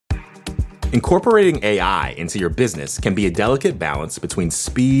Incorporating AI into your business can be a delicate balance between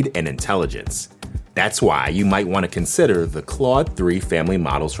speed and intelligence. That's why you might want to consider the Claude 3 family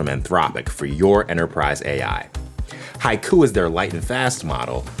models from Anthropic for your enterprise AI. Haiku is their light and fast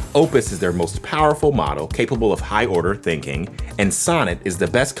model, Opus is their most powerful model capable of high-order thinking, and Sonnet is the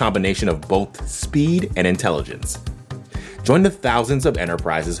best combination of both speed and intelligence. Join the thousands of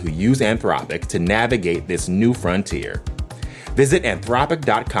enterprises who use Anthropic to navigate this new frontier. Visit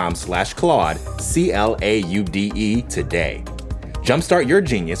anthropic.com/Claude, CLAUDE today. Jumpstart your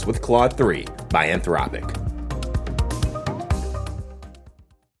genius with Claude 3 by Anthropic.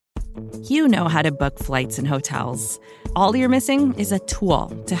 You know how to book flights and hotels. All you're missing is a tool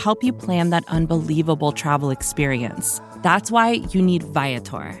to help you plan that unbelievable travel experience. That's why you need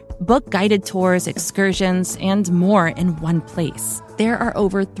Viator. Book guided tours, excursions, and more in one place. There are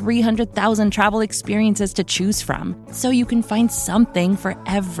over 300,000 travel experiences to choose from, so you can find something for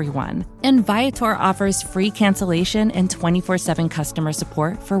everyone. And Viator offers free cancellation and 24/7 customer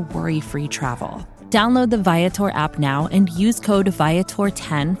support for worry-free travel. Download the Viator app now and use code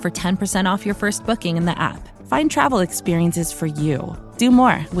Viator10 for 10% off your first booking in the app. Find travel experiences for you. Do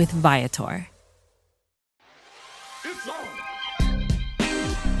more with Viator.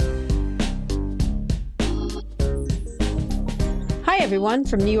 Hi, everyone,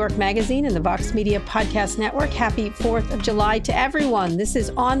 from New York Magazine and the Vox Media Podcast Network. Happy 4th of July to everyone. This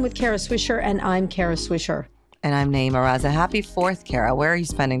is On with Kara Swisher, and I'm Kara Swisher. And I'm Naeem Raza. Happy 4th, Kara. Where are you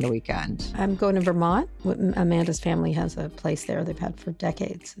spending the weekend? I'm going to Vermont. Amanda's family has a place there they've had for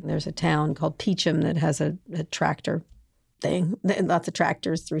decades. And there's a town called Peacham that has a tractor thing. Lots of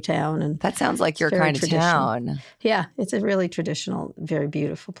tractors through town. And that sounds like your kind of town. Yeah, it's a really traditional, very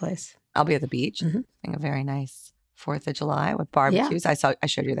beautiful place. I'll be at the beach. Having a very nice 4th of July with barbecues. Yeah. I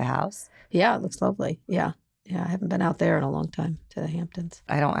showed you the house. Yeah, it looks lovely. Yeah, I haven't been out there in a long time to the Hamptons.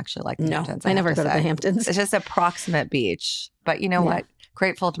 I don't actually like the Hamptons. I never go to the Hamptons. It's just a proximate beach. But you know what?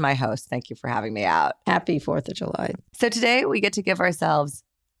 Grateful to my host. Thank you for having me out. Happy 4th of July. So today we get to give ourselves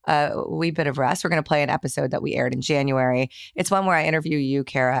a wee bit of rest. We're going to play an episode that we aired in January. It's one where I interview you,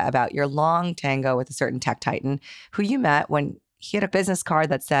 Kara, about your long tango with a certain tech titan who you met when he had a business card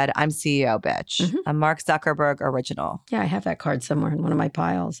that said, "I'm CEO, bitch." A Mark Zuckerberg original. Yeah, I have that card somewhere in one of my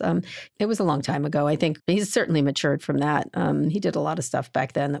piles. It was a long time ago. I think he's certainly matured from that. He did a lot of stuff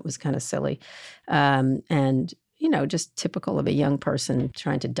back then that was kind of silly. And, just typical of a young person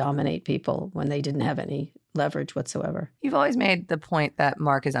trying to dominate people when they didn't have any leverage whatsoever. You've always made the point that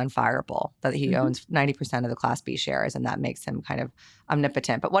Mark is unfireable, that he owns 90% of the Class B shares, and that makes him kind of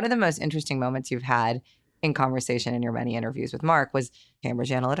omnipotent. But one of the most interesting moments you've had in conversation in your many interviews with Mark was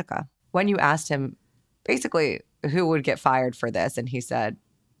Cambridge Analytica. When you asked him basically who would get fired for this, and he said,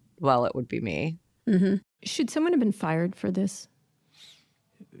 well, it would be me. Should someone have been fired for this?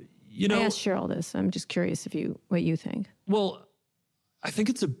 I asked Cheryl this. I'm just curious what you think. Well, I think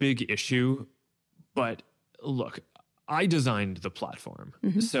it's a big issue, but look, I designed the platform.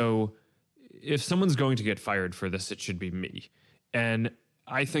 So if someone's going to get fired for this, it should be me. And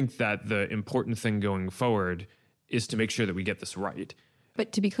I think that the important thing going forward is to make sure that we get this right.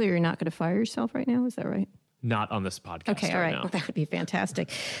 But to be clear, you're not going to fire yourself right now? Is that right? Not on this podcast. Okay, all right. Well, that would be fantastic.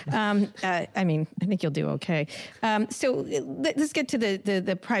 I think you'll do okay. So let's get to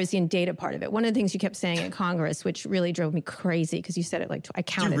the privacy and data part of it. One of the things you kept saying at Congress, which really drove me crazy, because you said it like I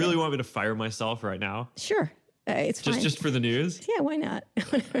counted. Do you really want me to fire myself right now? Sure. It's fine. Just for the news? Yeah, why not?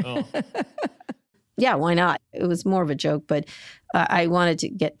 Oh. Yeah, why not? It was more of a joke, but I wanted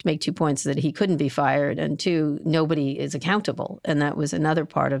to make 2 points: that he couldn't be fired, and 2, nobody is accountable. And that was another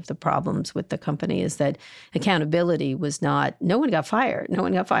part of the problems with the company, is that accountability was not, no one got fired. No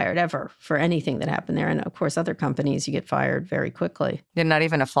one got fired ever for anything that happened there. And of course, other companies, you get fired very quickly. You're not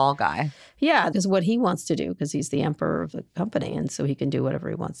even a fall guy. Yeah, because what he wants to do, because he's the emperor of the company, and so he can do whatever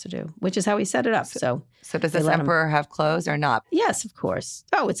he wants to do, which is how he set it up. So does this emperor have clothes or not? Yes, of course.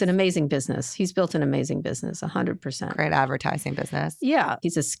 Oh, it's an amazing business. He's built an amazing business, 100%. Great advertising business. Yeah,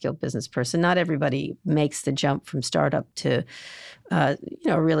 he's a skilled business person. Not everybody makes the jump from startup to, a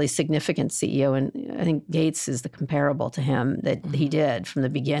really significant CEO. And I think Gates is the comparable to him that he did from the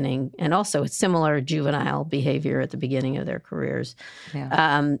beginning. And also it's similar juvenile behavior at the beginning of their careers.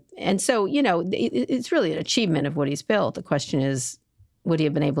 Yeah. And so, it's really an achievement of what he's built. The question is, would he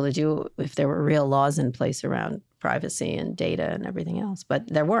have been able to do if there were real laws in place around privacy and data and everything else? But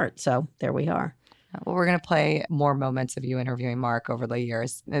there weren't. So there we are. Well, we're going to play more moments of you interviewing Mark over the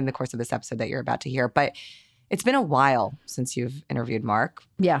years in the course of this episode that you're about to hear. But it's been a while since you've interviewed Mark.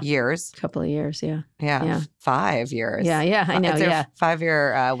 Yeah. Years. A couple of years, yeah. Yeah. 5 years. Yeah, I know, it's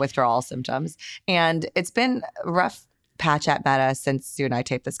 5-year withdrawal symptoms. And it's been a rough patch at Meta since you and I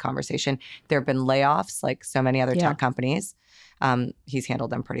taped this conversation. There have been layoffs like so many other tech companies. He's handled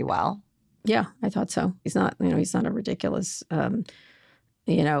them pretty well. Yeah, I thought so. He's not a ridiculous, hand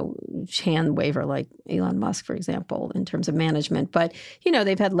waver like Elon Musk, for example, in terms of management. But,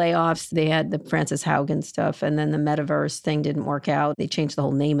 they've had layoffs. They had the Frances Haugen stuff, and then the metaverse thing didn't work out. They changed the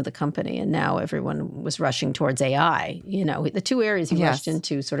whole name of the company, and now everyone was rushing towards AI. The two areas he rushed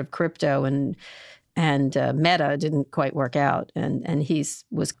into, sort of crypto and Meta, didn't quite work out, and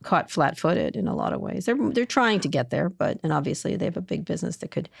was caught flat-footed in a lot of ways. They're trying to get there, and obviously they have a big business that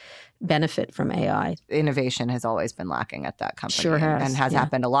could benefit from AI. Innovation has always been lacking at that company. Sure has. And has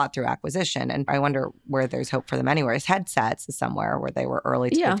happened a lot through acquisition. And I wonder where there's hope for them anywhere. Headsets is somewhere where they were early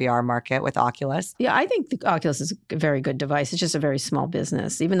to the VR market with Oculus. Yeah, I think the Oculus is a very good device. It's just a very small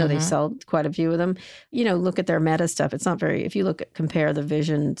business, even though they sell quite a few of them. Look at their Meta stuff. It's not very, if you compare the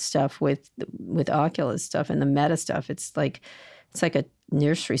Vision stuff with Oculus stuff and the Meta stuff, it's like a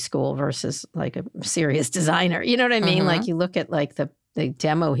nursery school versus like a serious designer. You know what I mean? Like you look at like the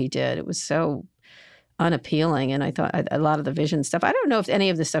demo he did, it was so unappealing. And I thought a lot of the Vision stuff, I don't know if any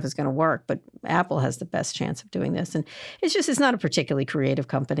of this stuff is going to work, but Apple has the best chance of doing this. And it's not a particularly creative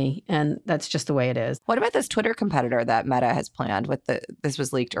company. And that's just the way it is. What about this Twitter competitor that Meta has planned this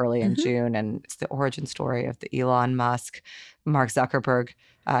was leaked early in June, and it's the origin story of the Elon Musk, Mark Zuckerberg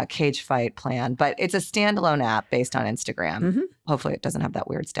cage fight plan. But it's a standalone app based on Instagram. Hopefully it doesn't have that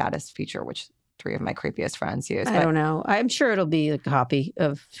weird status feture, which 3 of my creepiest friends use. I don't know. I'm sure it'll be a copy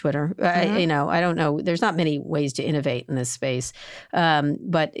of Twitter. I don't know. There's not many ways to innovate in this space.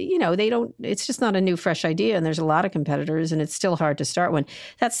 But, they don't, it's just not a new, fresh idea. And there's a lot of competitors, and it's still hard to start one.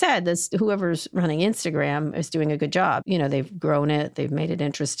 That said, whoever's running Instagram is doing a good job. They've grown it. They've made it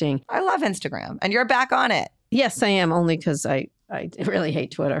interesting. I love Instagram, and you're back on it. Yes, I am, only because I really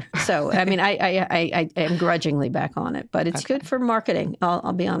hate Twitter. So, I mean, I am grudgingly back on it, but it's good for marketing.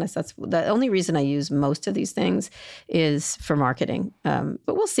 I'll be honest. That's the only reason I use most of these things is for marketing. But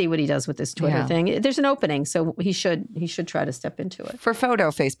we'll see what he does with this Twitter thing. There's an opening, so he should try to step into it. For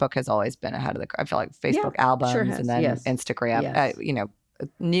photo, Facebook has always been ahead of I feel like Facebook albums and then Instagram. Yes.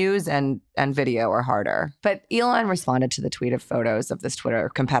 News and video are harder. But Elon responded to the tweet of photos of this Twitter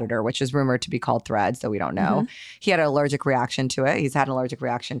competitor, which is rumored to be called Threads, though we don't know. He had an allergic reaction to it. He's had an allergic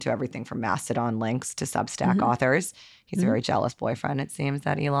reaction to everything from Mastodon links to Substack authors. He's a very jealous boyfriend, it seems,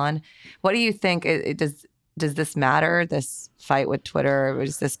 that Elon. What do you think? Does this matter, this fight with Twitter?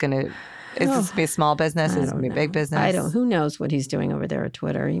 Is this going to be a small business? Is it going to be a big business? Who knows what he's doing over there at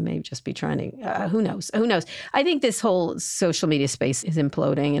Twitter? He may just be trying to, who knows? I think this whole social media space is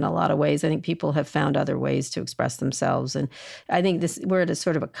imploding in a lot of ways. I think people have found other ways to express themselves. And I think we're at a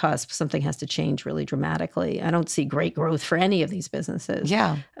sort of a cusp. Something has to change really dramatically. I don't see great growth for any of these businesses.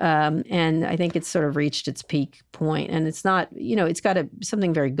 Yeah. And I think it's sort of reached its peak point. And it's not, it's got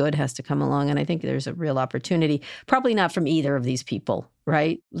something very good has to come along. And I think there's a real opportunity, probably not from either of these people.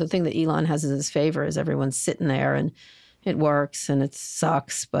 Right? The thing that Elon has in his favor is everyone's sitting there and it works and it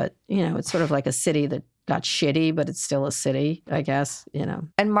sucks. But, it's sort of like a city that got shitty, but it's still a city, I guess,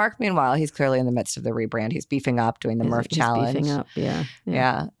 And Mark, meanwhile, he's clearly in the midst of the rebrand. He's beefing up, doing the Murph Challenge. Beefing up, yeah.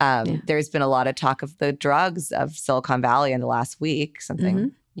 There's been a lot of talk of the drugs of Silicon Valley in the last week,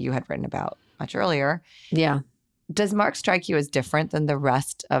 something you had written about much earlier. Yeah. Does Mark strike you as different than the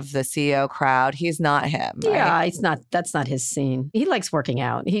rest of the CEO crowd? He's not him, right? Yeah, that's not his scene. He likes working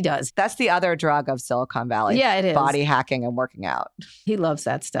out. He does. That's the other drug of Silicon Valley. Yeah, it is. Body hacking and working out. He loves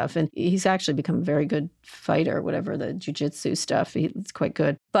that stuff. And he's actually become a very good fighter, whatever, the jiu-jitsu stuff. It's quite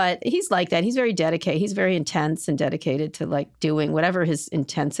good. But he's like that. He's very dedicated. He's very intense and dedicated to like doing whatever his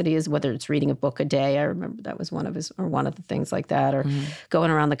intensity is, whether it's reading a book a day. I remember that was one of the things like that, or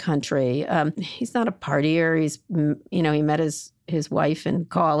going around the country. He's not a partier. He met his wife in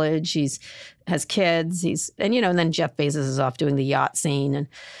college. He's has kids. And then Jeff Bezos is off doing the yacht scene,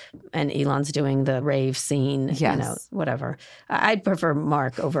 and Elon's doing the rave scene. Yes. Whatever. I'd prefer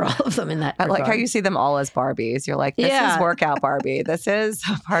Mark over all of them in that. I like how you see them all as Barbies. You're like, this is workout Barbie. This is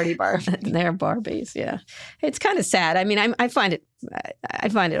party Barbie. They're Barbies. Yeah, it's kind of sad. I mean, I find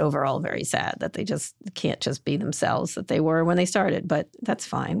it overall very sad that they just can't just be themselves that they were when they started. But that's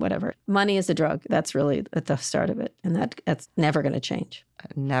fine. Whatever. Money is a drug. That's really at the start of it, and that's never going to change.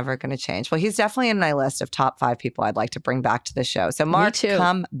 Never going to change. Well, he's definitely in my list of top 5 people I'd like to bring back to the show. So Mark,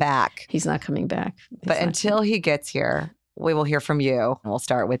 come back. He's not coming back. But until he gets here, we will hear from you. We'll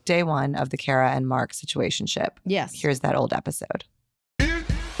start with day 1 of the Kara and Mark situationship. Yes. Here's that old episode.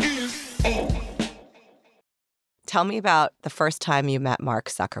 Tell me about the first time you met Mark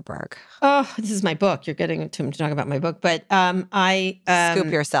Zuckerberg. Oh, this is my book. You're getting to talk about my book, but I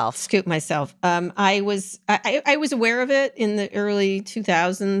Scoop yourself. Scoop myself. I was aware of it in the early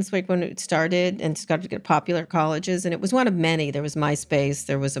 2000s, like when it started and started to get popular at colleges, and it was one of many. There was MySpace.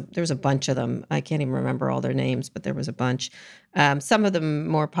 There was a bunch of them. I can't even remember all their names, but there was a bunch. Some of them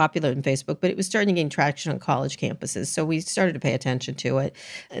more popular than Facebook, but it was starting to gain traction on college campuses. So we started to pay attention to it.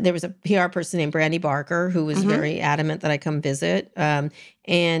 There was a PR person named Brandy Barker who was very adamant that I come visit.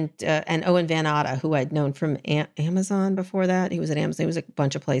 And Owen Van Atta, who I'd known from Amazon before that. He was at Amazon. He was at a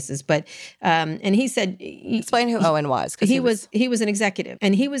bunch of places. But and he said, explain who Owen was. He was an executive,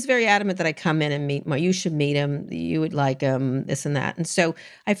 and he was very adamant that I come in and meet him. You should meet him. You would like him. This and that. And so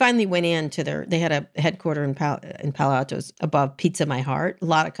I finally went into they had a headquarter in Palo Alto above Pizza My Heart. A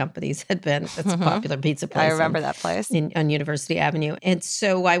lot of companies had been. That's a popular pizza place. I remember that place on University Avenue. And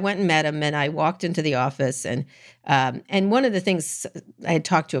so I went and met him, and I walked into the office, and one of the things, I had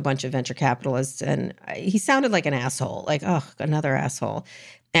talked to a bunch of venture capitalists, and he sounded like an asshole, like, oh, another asshole.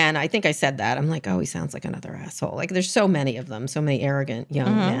 And I think I said that. I'm like, oh, he sounds like another asshole. Like, there's so many of them, so many arrogant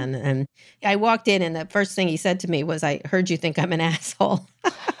young men. And I walked in, and the first thing he said to me was, I heard you think I'm an asshole.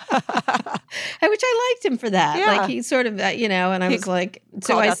 Which I liked him for that. Yeah. Like, he sort of, and I was like,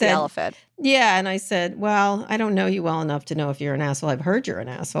 so I said, the elephant. Yeah. And I said, well, I don't know you well enough to know if you're an asshole. I've heard you're an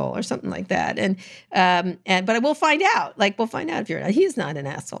asshole or something like that. But we'll find out. Like, we'll find out if you're, he's not an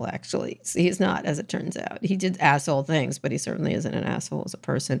asshole, actually. He's not, as it turns out. He did asshole things, but he certainly isn't an asshole as a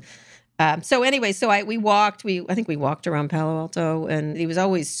person. So anyway, I think we walked around Palo Alto, and he was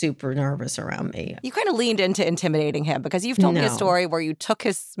always super nervous around me. You kind of leaned into intimidating him because you've told me a story where you took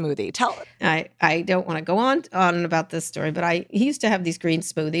his smoothie. Tell it. I don't want to go on about this story, but he used to have these green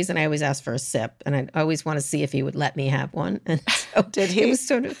smoothies, and I always asked for a sip, and I'd always want to see if he would let me have one. And so did he? It was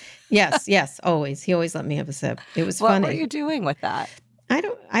sort of yes, always. He always let me have a sip. It was funny. What were you doing with that?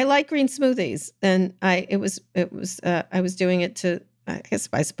 I like green smoothies, and I was doing it to,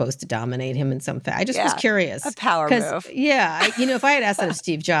 I suppose, to dominate him in some fact. I just was curious. A power move. Yeah. If I had asked that of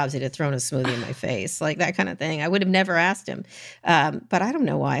Steve Jobs, he'd have thrown a smoothie in my face, like that kind of thing. I would have never asked him. But I don't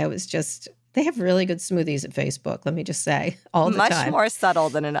know why. They have really good smoothies at Facebook, let me just say, all the time. Much more subtle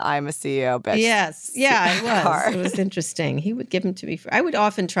than an I'm a CEO bitch. Yes. Yeah, it was. It was interesting. He would give them to me. I would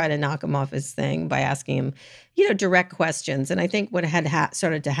often try to knock him off his thing by asking him, direct questions. And I think what had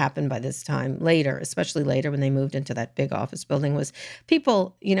started to happen by this time later, especially later when they moved into that big office building, was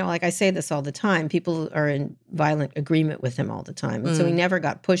people, like I say this all the time, people are in violent agreement with him all the time. And so he never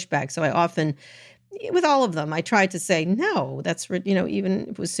got pushback. So I often, with all of them, I tried to say, no, that's, even if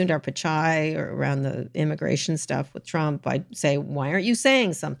it was Sundar Pichai or around the immigration stuff with Trump, I'd say, why aren't you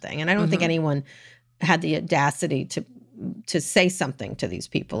saying something? And I don't think anyone had the audacity to say something to these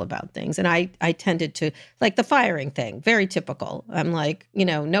people about things. And I tended to, like the firing thing, very typical. I'm like,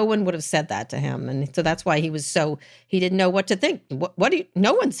 no one would have said that to him. And so that's why he didn't know what to think.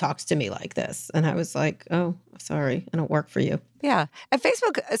 No one talks to me like this. And I was like, oh, sorry, I don't work for you. Yeah. And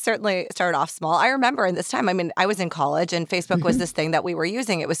Facebook certainly started off small. I remember in this time, I was in college, and Facebook was this thing that we were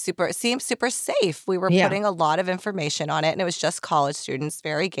using. It seemed super safe. We were putting a lot of information on it, and it was just college students,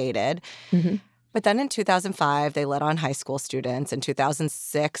 very gated. But then in 2005, they let on high school students. In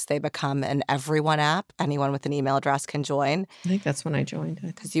 2006, they become an everyone app. Anyone with an email address can join. I think that's when I joined.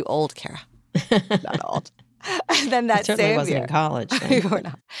 Because you old, Kara. Not old. And then that I same wasn't year, in college. You were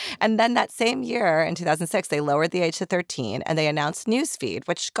not. And then that same year, in 2006, they lowered the age to 13, and they announced Newsfeed,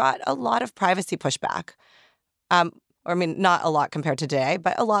 which got a lot of privacy pushback. Not a lot compared to today,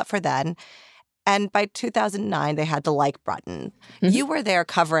 but a lot for then. And by 2009, they had the like button. You were there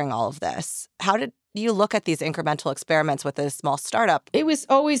covering all of this. How did you look at these incremental experiments with a small startup? It was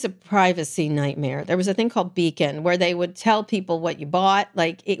always a privacy nightmare. There was a thing called Beacon where they would tell people what you bought.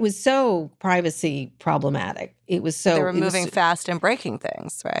 Like, it was so privacy problematic. It was so... They were moving fast and breaking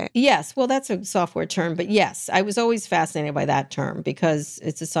things, right? Yes. Well, that's a software term. But yes, I was always fascinated by that term because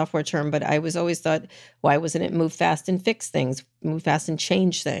it's a software term. But I was always thought, why wasn't it move fast and fix things, move fast and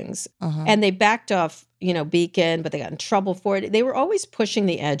change things? And they backed off, Beacon, but they got in trouble for it. They were always pushing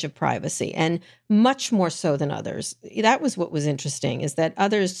the edge of privacy, and much more so than others. That was what was interesting, is that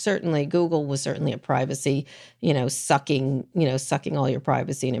others, certainly Google was certainly a privacy, sucking all your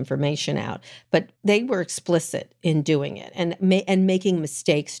privacy and information out. But they were explicit in doing it and making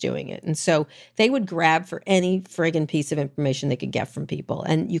mistakes doing it. And so they would grab for any friggin' piece of information they could get from people,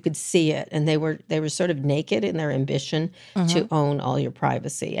 and you could see it. And they were sort of naked in their ambition to own all your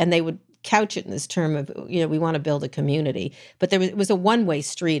privacy. And they would couch it in this term of, we want to build a community. But it was a one-way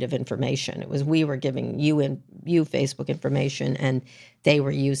street of information. It was we were giving you Facebook information, and they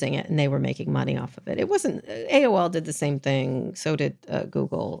were using it, and they were making money off of it. It wasn't, AOL did the same thing, so did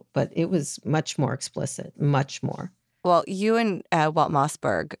Google, but it was much more explicit, much more. Well, you and Walt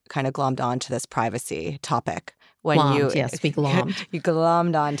Mossberg kind of glommed onto this privacy topic. We glommed. You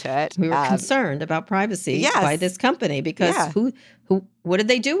glommed onto it. We were concerned about privacy by this company because what did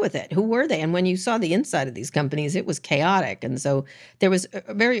they do with it? Who were they? And when you saw the inside of these companies, it was chaotic. And so there was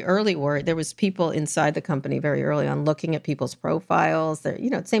a very early worry. There was people inside the company very early on looking at people's profiles.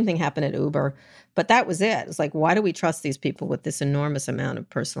 Same thing happened at Uber. But that was it. It's like, why do we trust these people with this enormous amount of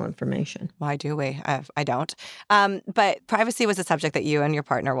personal information? Why do we? I don't. But privacy was a subject that you and your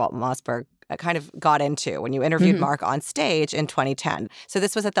partner, Walt Mossberg, kind of got into when you interviewed Mark on stage in 2010. So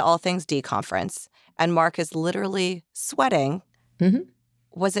this was at the All Things D conference, and Mark is literally sweating. Mm-hmm.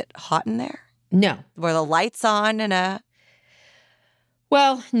 Was it hot in there? No. Were the lights on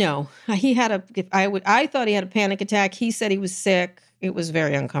Well, no. He had I thought he had a panic attack. He said he was sick. It was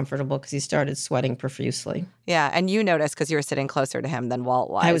very uncomfortable because he started sweating profusely. Yeah, and you noticed because you were sitting closer to him than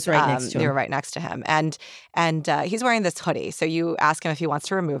Walt was. I was right next to him. You were right next to him. And he's wearing this hoodie. So you ask him if he wants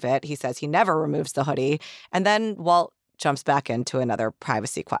to remove it. He says he never removes the hoodie. And then Walt jumps back into another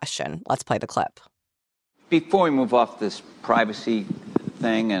privacy question. Let's play the clip. Before we move off this privacy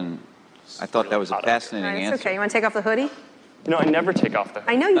thing, and I thought that was a fascinating answer. It's okay. You want to take off the hoodie? I never take off the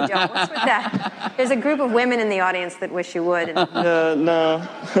hoodie. I know you don't. What's with that? There's a group of women in the audience that wish you would. No.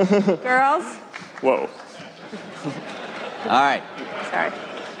 Girls? Whoa. All right. Sorry.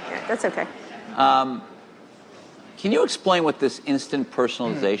 Yeah, that's okay. Can you explain what this instant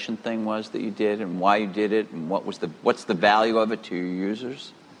personalization thing was that you did, and why you did it, and what's the value of it to your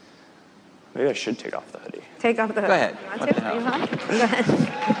users? Maybe I should take off the hoodie. Take off the hoodie. Go ahead. You want to? Go ahead.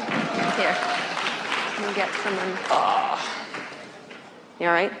 Here. Can you get someone? You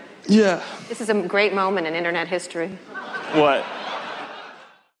all right? Yeah. This is a great moment in internet history. What?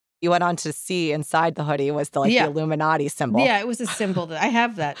 You went on to see inside the hoodie was the Illuminati symbol. Yeah, it was a symbol. I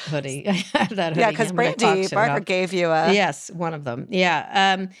have that hoodie. I have that hoodie. Yeah, because Brandy Barker gave you a... Yes, one of them.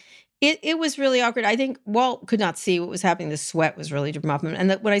 Yeah. It was really awkward. I think Walt could not see what was happening. The sweat was really dropping.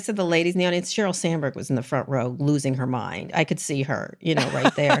 And when I said the ladies in the audience, Sheryl Sandberg was in the front row losing her mind. I could see her,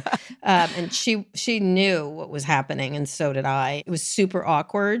 right there. And she knew what was happening, and so did I. It was super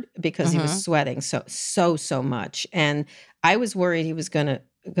awkward because he was sweating so much. And I was worried he was going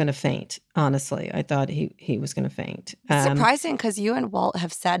to faint. Honestly, I thought he was going to faint. Surprising, because you and Walt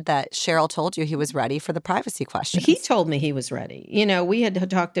have said that Sheryl told you he was ready for the privacy questions. He told me he was ready. We had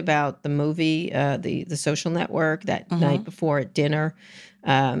talked about the movie, the Social Network, that night before at dinner.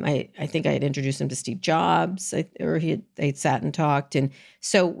 I think I had introduced him to Steve Jobs, they'd sat and talked, and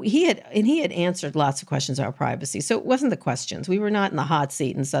so he had answered lots of questions about privacy. So it wasn't the questions. We were not in the hot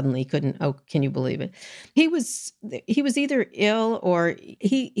seat, and suddenly he couldn't. Oh, can you believe it? He was either ill or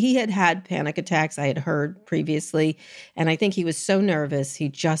he had panic attacks. I had heard previously, and I think he was so nervous he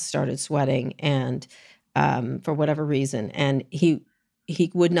just started sweating, and for whatever reason, and he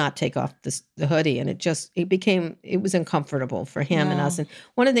would not take off the hoodie, and it was uncomfortable for him and us. And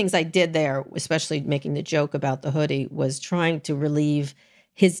one of the things I did there, especially making the joke about the hoodie, was trying to relieve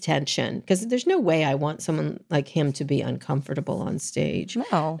his tension, because there's no way I want someone like him to be uncomfortable on stage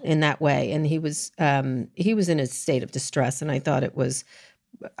in that way. And he was in a state of distress, and I thought it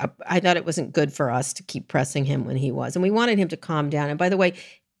wasn't good for us to keep pressing him when he was. And we wanted him to calm down. And by the way,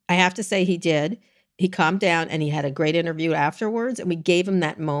 I have to say he did. He calmed down, and he had a great interview afterwards, and we gave him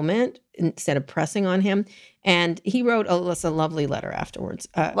that moment instead of pressing on him. And he wrote us a lovely letter afterwards.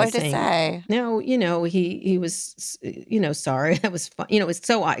 What did he say? No, he was, sorry. That was fun.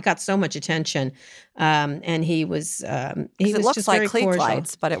 It got so much attention. And he was, he was just very cordial. It looks like clique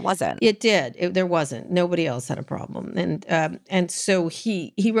lights, but it wasn't. It did. There wasn't. Nobody else had a problem. And so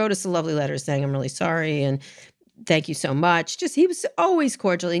he wrote us a lovely letter saying, I'm really sorry, and thank you so much. He was always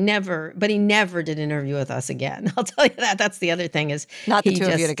cordial. He never did an interview with us again. I'll tell you that. That's the other thing is not the two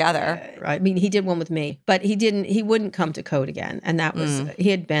of you together. Right. I mean, he did one with me, but he wouldn't come to Code again. And that was, he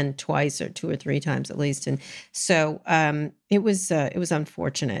had been twice or two or three times at least. And so, it was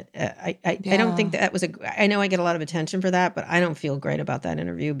unfortunate. I don't think that was I know I get a lot of attention for that, but I don't feel great about that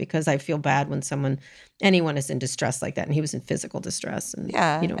interview, because I feel bad when anyone is in distress like that. And he was in physical distress. And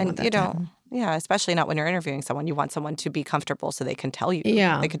you don't want that to happen. Yeah, especially not when you're interviewing someone. You want someone to be comfortable so they can tell you.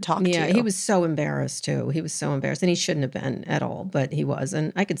 Yeah. They can talk to you. Yeah, he was so embarrassed too. He was so embarrassed. And he shouldn't have been at all, but he was.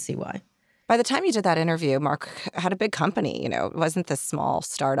 And I could see why. By the time you did that interview, Mark had a big company. It wasn't this small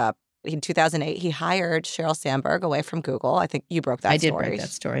startup In 2008, he hired Sheryl Sandberg away from Google. I think you broke that story. I did break that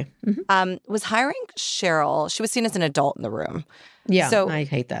story. Was hiring Sheryl, she was seen as an adult in the room. Yeah, so, I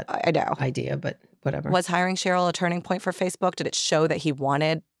hate that idea, but whatever. Was hiring Sheryl a turning point for Facebook? Did it show that he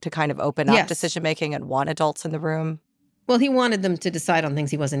wanted to kind of open up decision-making and want adults in the room? Well, he wanted them to decide on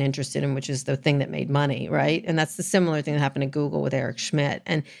things he wasn't interested in, which is the thing that made money, right? And that's the similar thing that happened at Google with Eric Schmidt.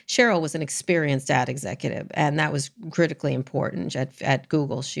 And Sheryl was an experienced ad executive, and that was critically important. At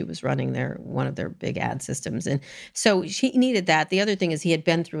Google, she was running one of their big ad systems. And so she needed that. The other thing is he had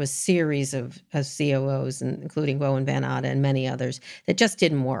been through a series of COOs, including Bowen Van Atta and many others, that just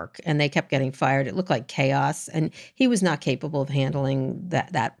didn't work. And they kept getting fired. It looked like chaos. And he was not capable of handling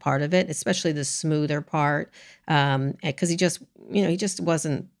that part of it, especially the smoother part. Because he's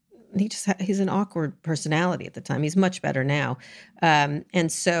an awkward personality at the time. He's much better now.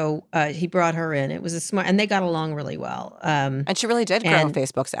 And so he brought her in. It was and they got along really well. And she really did grow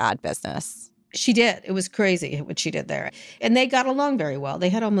Facebook's ad business. She did. It was crazy what she did there. And they got along very well. They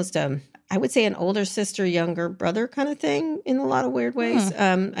had almost, I would say, an older sister, younger brother kind of thing in a lot of weird ways.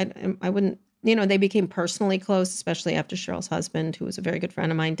 I wouldn't, they became personally close, especially after Sheryl's husband, who was a very good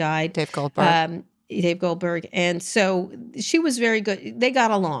friend of mine, died. Dave Goldberg. And so she was very good. They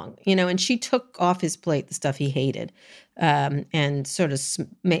got along, and she took off his plate the stuff he hated, and sort of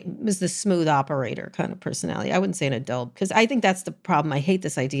was the smooth operator kind of personality. I wouldn't say an adult, because I think that's the problem. I hate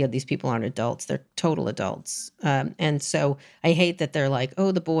this idea of these people aren't adults. They're total adults. And so I hate that they're like,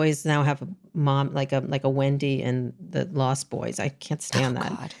 oh, the boys now have a mom, like a Wendy and the Lost Boys. I can't stand that.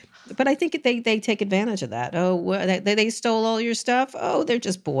 God. But I think they take advantage of that. Oh, they stole all your stuff. Oh, they're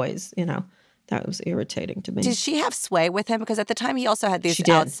just boys, That was irritating to me. Did she have sway with him? Because at the time he also had these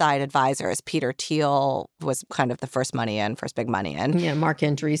outside advisors. Peter Thiel was kind of the first big money in. Yeah, Mark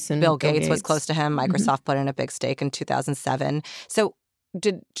Andreessen. Bill Gates was close to him. Microsoft put in a big stake in 2007. So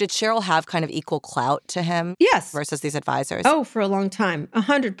did Sheryl have kind of equal clout to him? Yes. Versus these advisors? Oh, for a long time.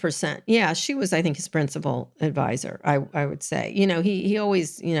 100%. Yeah, she was, I think, his principal advisor, I would say. He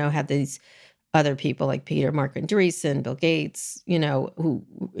always, had these other people like Mark Andreessen, Bill Gates, who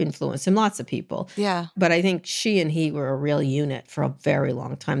influenced him, lots of people. Yeah. But I think she and he were a real unit for a very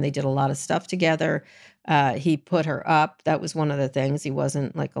long time. They did a lot of stuff together. He put her up. That was one of the things. He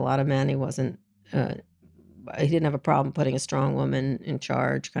wasn't like a lot of men. He wasn't, he didn't have a problem putting a strong woman in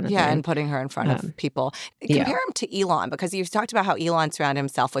charge kind of thing. Yeah, and putting her in front of people. Compare him to Elon, because you've talked about how Elon surrounded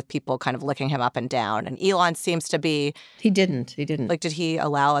himself with people kind of licking him up and down. And Elon seems to be... He didn't. Like, did he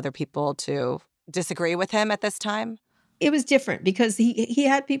allow other people to disagree with him at this time? It was different because he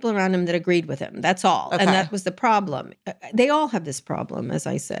had people around him that agreed with him. That's all. Okay. And that was the problem. They all have this problem, as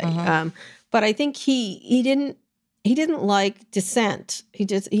I say. But I think he didn't like dissent. He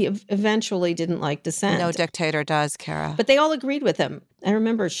eventually didn't like dissent. No dictator does, Kara. But they all agreed with him. I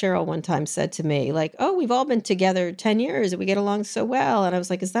remember Sheryl one time said to me, like, oh, we've all been together 10 years and we get along so well. And I was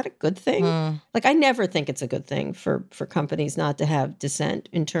like, is that a good thing? Like, I never think it's a good thing for companies not to have dissent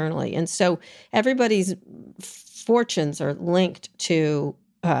internally. And so everybody's fortunes are linked to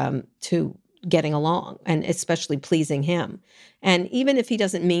getting along, and especially pleasing him. And even if he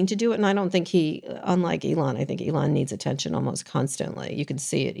doesn't mean to do it, and I don't think unlike Elon, I think Elon needs attention almost constantly. You can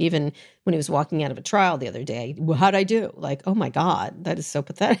see it even when he was walking out of a trial the other day. Well, how'd I do? Like, oh my God, that is so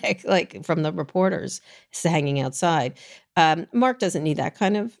pathetic. Like, from the reporters hanging outside. Mark doesn't need that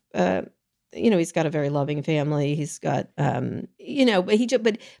kind of, he's got a very loving family. He's got, but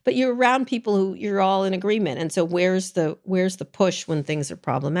you're around people who you're all in agreement. And so where's the push when things are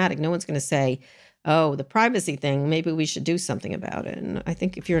problematic? No one's going to say, oh, the privacy thing, maybe we should do something about it. And I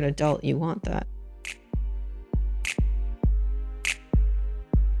think if you're an adult, you want that.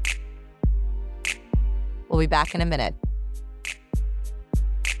 We'll be back in a minute.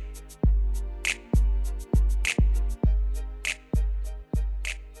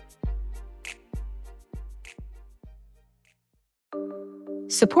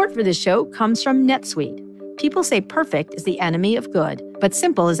 Support for this show comes from NetSuite. People say perfect is the enemy of good, but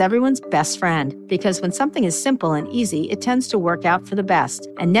simple is everyone's best friend. Because when something is simple and easy, it tends to work out for the best.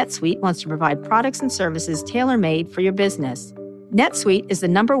 And NetSuite wants to provide products and services tailor-made for your business. NetSuite is the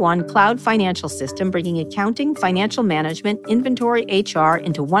 #1 cloud financial system, bringing accounting, financial management, inventory, HR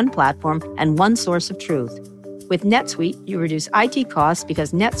into one platform and one source of truth. With NetSuite, you reduce IT costs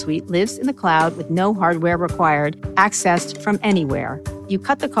because NetSuite lives in the cloud with no hardware required, accessed from anywhere. You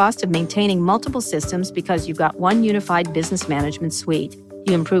cut the cost of maintaining multiple systems because you've got one unified business management suite.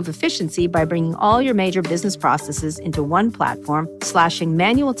 You improve efficiency by bringing all your major business processes into one platform, slashing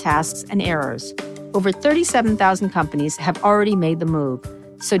manual tasks and errors. Over 37,000 companies have already made the move.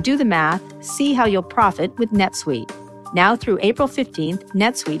 So do the math, see how you'll profit with NetSuite. Now through April 15th,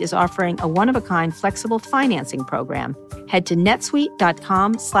 NetSuite is offering a one-of-a-kind flexible financing program. Head to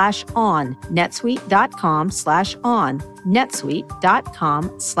netsuite.com/on, netsuite.com/on,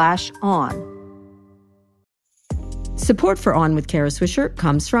 netsuite.com/on. Support for On with Kara Swisher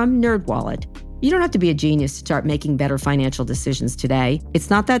comes from NerdWallet. You don't have to be a genius to start making better financial decisions today.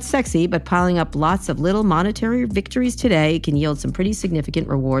 It's not that sexy, but piling up lots of little monetary victories today can yield some pretty significant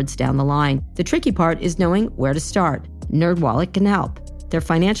rewards down the line. The tricky part is knowing where to start. NerdWallet can help. Their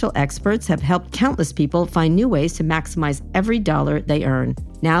financial experts have helped countless people find new ways to maximize every dollar they earn.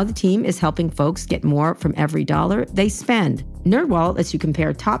 Now the team is helping folks get more from every dollar they spend. NerdWallet lets you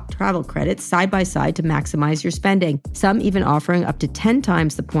compare top travel credits side by side to maximize your spending. Some even offering up to 10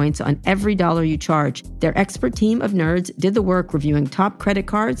 times the points on every dollar you charge. Their expert team of nerds did the work reviewing top credit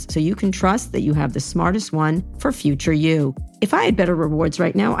cards so you can trust that you have the smartest one for future you. If I had better rewards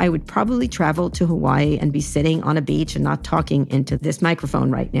right now, I would probably travel to Hawaii and be sitting on a beach and not talking into this microphone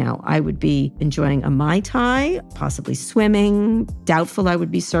right now. I would be enjoying a Mai Tai, possibly swimming, doubtful I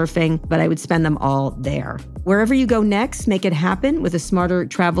would be surfing, but I would spend them all there. Wherever you go next, make it happen with a smarter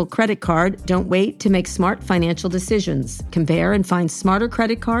travel credit card. Don't wait to make smart financial decisions. Compare and find smarter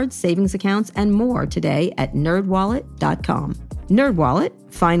credit cards, savings accounts, and more today at nerdwallet.com. NerdWallet,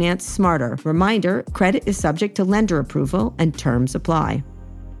 finance smarter. Reminder, credit is subject to lender approval and terms apply.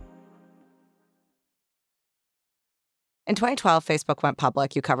 In 2012, Facebook went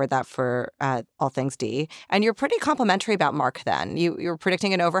public. You covered that for All Things D. And you're pretty complimentary about Mark then. You were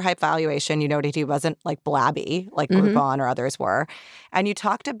predicting an overhyped valuation. You noted he wasn't like blabby like Groupon or others were. And you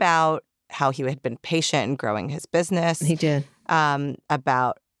talked about how he had been patient in growing his business. He did.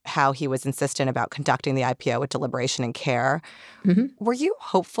 About how he was insistent about conducting the IPO with deliberation and care. Were you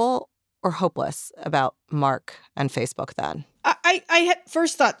hopeful or hopeless about Mark and Facebook then? I had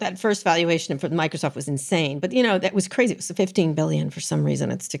first thought that first valuation for Microsoft was insane, but that was crazy. It was $15 billion for some reason.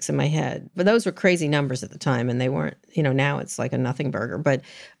 It sticks in my head. But those were crazy numbers at the time, and they weren't. Now it's like a nothing burger. But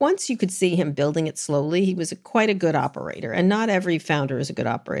once you could see him building it slowly, he was quite a good operator. And not every founder is a good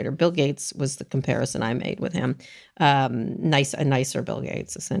operator. Bill Gates was the comparison I made with him. A nicer Bill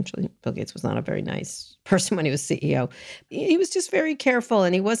Gates, essentially. Bill Gates was not a very nice person when he was CEO. He was just very careful,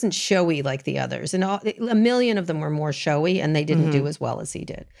 and he wasn't showy like the others. And a million of them were more showy, and they didn't do as well as he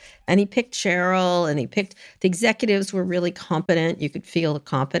did. And he picked Cheryl, and the executives were really competent. You could feel the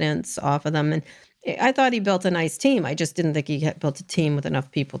competence off of them. And I thought he built a nice team. I just didn't think he had built a team with enough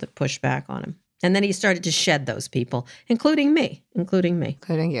people to push back on him. And then he started to shed those people, including me. Including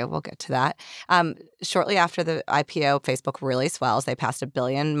you. We'll get to that. Shortly after the IPO, Facebook really swells. They passed 1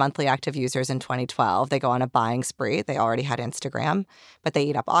 billion monthly active users in 2012. They go on a buying spree. They already had Instagram, but they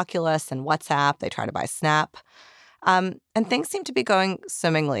eat up Oculus and WhatsApp. They try to buy Snap. And things seem to be going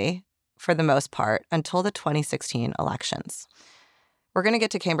swimmingly for the most part until the 2016 elections. We're going to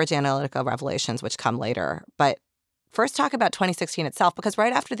get to Cambridge Analytica revelations, which come later. But first, talk about 2016 itself, because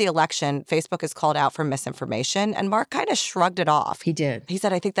right after the election, Facebook is called out for misinformation, and Mark kind of shrugged it off. He did. He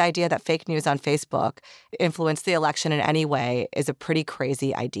said, I think the idea that fake news on Facebook influenced the election in any way is a pretty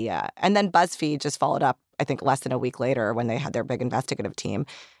crazy idea. And then BuzzFeed just followed up, I think, less than a week later when they had their big investigative team,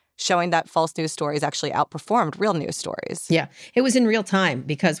 showing that false news stories actually outperformed real news stories. Yeah, it was in real time,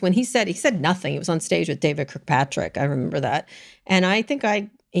 because when he said nothing. He was on stage with David Kirkpatrick. I remember that. And I think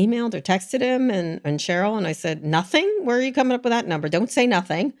I emailed or texted him and Cheryl, and I said, nothing? Where are you coming up with that number? Don't say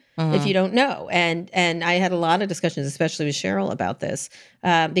nothing if you don't know. And I had a lot of discussions, especially with Cheryl, about this,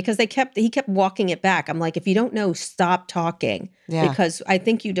 because he kept walking it back. I'm like, if you don't know, stop talking, because I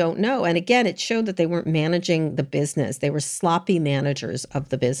think you don't know. And again, it showed that they weren't managing the business. They were sloppy managers of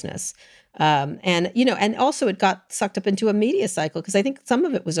the business. And also it got sucked up into a media cycle, because I think some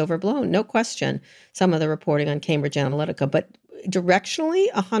of it was overblown, no question, some of the reporting on Cambridge Analytica, but directionally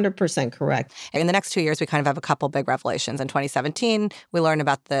 100% correct. In the next 2 years, we kind of have a couple big revelations. In 2017, we learn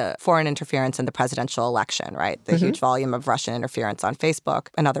about the foreign interference in the presidential election, right? The huge volume of Russian interference on Facebook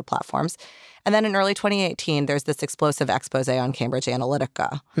and other platforms. And then in early 2018, there's this explosive expose on Cambridge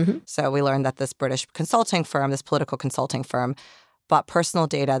Analytica. So we learned that this British consulting firm, this political consulting firm, bought personal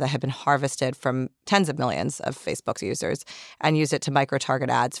data that had been harvested from tens of millions of Facebook's users and used it to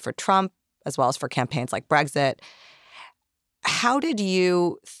micro-target ads for Trump, as well as for campaigns like Brexit. How did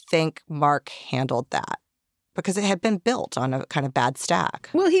you think Mark handled that? because it had been built on a kind of bad stack.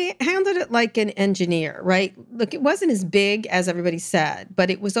 Well, he handled it like an engineer, right? Look, it wasn't as big as everybody said, but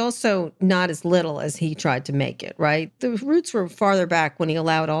it was also not as little as he tried to make it, right? The roots were farther back when he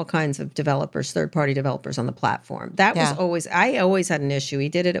allowed all kinds of developers, third-party developers on the platform. That was always, I always had an issue. He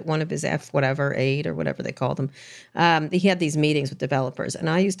did it at one of his F8 or whatever they called them. He had these meetings with developers, and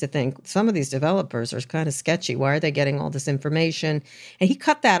I used to think some of these developers are kind of sketchy. Why are they getting all this information? And he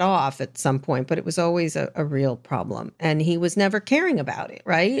cut that off at some point, but it was always a real problem. And he was never caring about it,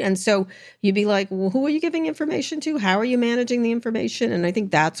 right? And so you'd be like, well, who are you giving information to? How are you managing the information? And I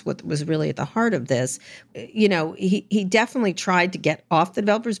think that's what was really at the heart of this. You know, he definitely tried to get off the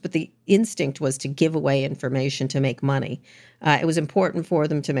developers, but the instinct was to give away information to make money. It was important for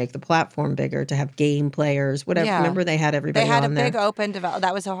them to make the platform bigger, to have game players, whatever. Yeah. Remember, they had everybody on there. They had a big open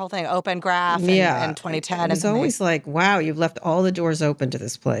that was the whole thing, open graph in 2010. It was always like, wow, you've left all the doors open to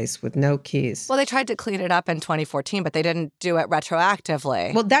this place with no keys. Well, they tried to clean it up in 2014, but they didn't do it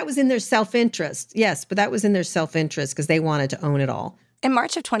retroactively. Well, that was in their self-interest. Yes, but that was in their self-interest because they wanted to own it all. In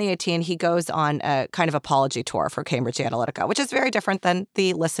March of 2018, he goes on a kind of apology tour for Cambridge Analytica, which is very different than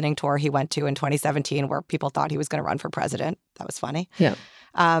the listening tour he went to in 2017, where people thought he was going to run for president. That was funny. Yeah.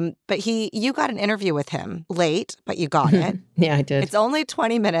 But you got an interview with him late, but you got it. Yeah, I did. It's only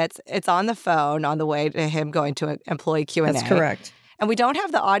 20 minutes. It's on the phone on the way to him going to an employee Q&A. That's correct. And we don't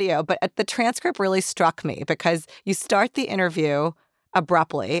have the audio, but the transcript really struck me because you start the interview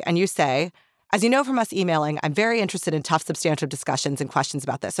abruptly and you say, as you know from us emailing, I'm very interested in tough, substantive discussions and questions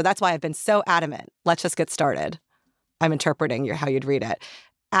about this. So that's why I've been so adamant. Let's just get started. I'm interpreting how you'd read it.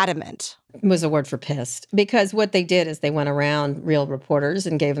 Adamant was a word for pissed, because what they did is they went around real reporters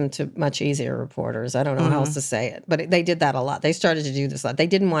and gave them to much easier reporters. I don't know how else to say it, but they did that a lot. They started to do this a lot. They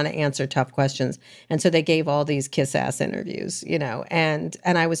didn't want to answer tough questions. And so they gave all these kiss-ass interviews, you know, and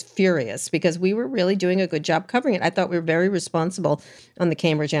I was furious because we were really doing a good job covering it. I thought we were very responsible on the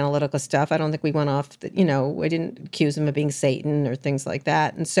Cambridge Analytica stuff. I don't think we went off, we didn't accuse him of being Satan or things like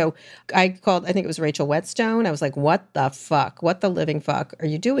that. And so I called, I think it was Rachel Whetstone. I was like, what the fuck? What the living fuck are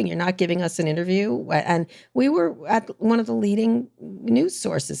you doing? You're not giving us an interview. And we were at one of the leading news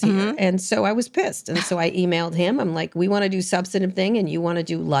sources here. And so I was pissed. And so I emailed him. I'm like, we want to do substantive thing and you want to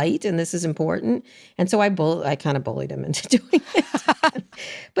do light and this is important. And so I kind of bullied him into doing it.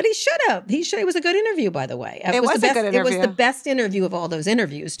 But he should have. It was a good interview, by the way. It was a good interview. It was the best interview of all those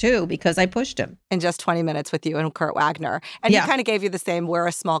interviews, too, because I pushed him. In just 20 minutes with you and Kurt Wagner. And he kind of gave you the same, we're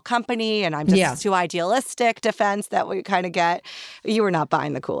a small company and I'm just too idealistic defense that we kind of get. You were not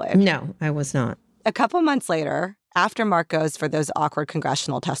buying the Kool-Aid. No, I was not. A couple months later, after Mark goes for those awkward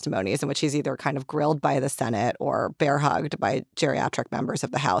congressional testimonies in which he's either kind of grilled by the Senate or bear hugged by geriatric members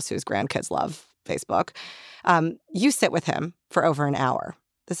of the House whose grandkids love Facebook, you sit with him for over an hour.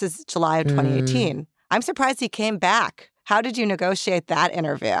 This is July of 2018. I'm surprised he came back. How did you negotiate that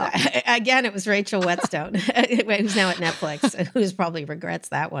interview? Again, it was Rachel Whetstone, who's now at Netflix, who probably regrets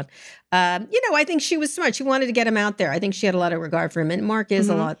that one. I think she was smart. She wanted to get him out there. I think she had a lot of regard for him. And Mark is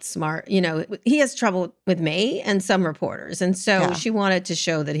a lot smart. He has trouble with me and some reporters. And so she wanted to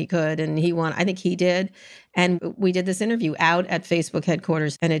show that he could. And I think he did. And we did this interview out at Facebook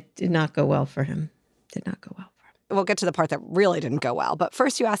headquarters. And it did not go well for him. Did not go well. We'll get to the part that really didn't go well. But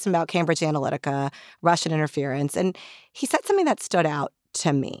first you asked him about Cambridge Analytica, Russian interference, and he said something that stood out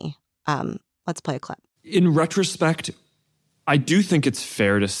to me. Let's play a clip. In retrospect, I do think it's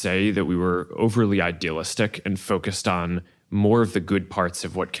fair to say that we were overly idealistic and focused on more of the good parts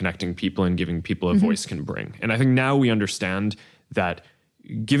of what connecting people and giving people a voice can bring. And I think now we understand that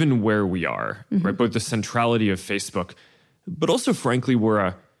given where we are, right, both the centrality of Facebook, but also, frankly, we're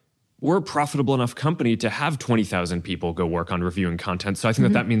a profitable enough company to have 20,000 people go work on reviewing content. So I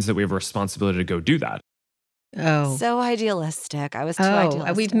think that means that we have a responsibility to go do that. Oh. So idealistic. I was too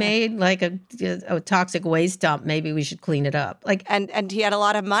idealistic. We've made like a toxic waste dump. Maybe we should clean it up. And he had a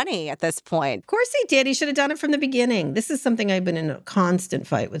lot of money at this point. Of course he did. He should have done it from the beginning. This is something I've been in a constant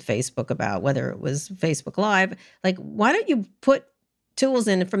fight with Facebook about, whether it was Facebook Live. Like, why don't you put tools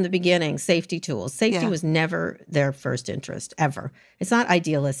in from the beginning, safety tools. Safety was never their first interest, ever. It's not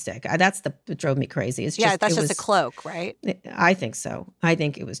idealistic. That's what drove me crazy. It's just, that's just a cloak, right? I think so. I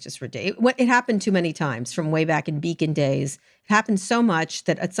think it was just ridiculous. It happened too many times from way back in Beacon days. It happened so much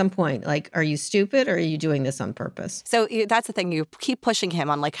that at some point, are you stupid or are you doing this on purpose? So that's the thing. You keep pushing him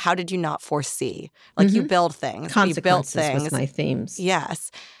on, how did you not foresee? You build things. Consequences you built things. was my themes.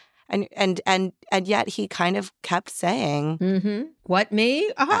 Yes. And yet he kind of kept saying, What,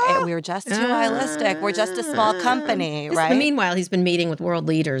 me? we were just too idealistic. We're just a small company, right? Meanwhile, he's been meeting with world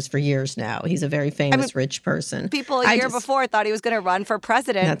leaders for years now. He's a very famous rich person. People a year before thought he was going to run for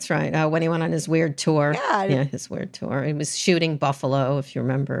president. That's right. When he went on his weird tour. Yeah, his weird tour. He was shooting buffalo, if you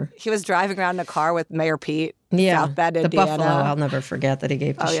remember. He was driving around in a car with Mayor Pete, South Bend, the Indiana. buffalo. I'll never forget that he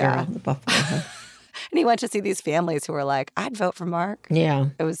gave to Cheryl, the buffalo. And he went to see these families who were like, I'd vote for Mark. Yeah.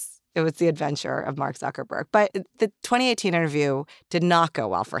 It was the adventure of Mark Zuckerberg. But the 2018 interview did not go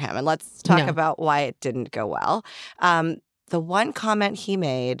well for him. And let's talk about why it didn't go well. The one comment he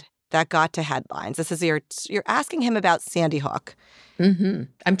made that got to headlines, this is you're asking him about Sandy Hook.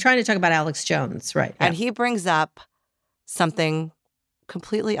 I'm trying to talk about Alex Jones, right. And he brings up something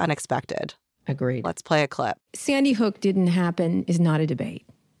completely unexpected. Agreed. Let's play a clip. Sandy Hook didn't happen is not a debate.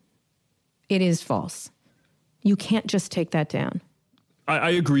 It is false. You can't just take that down.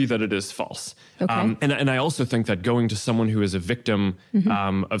 I agree that it is false. Okay. And I also think that going to someone who is a victim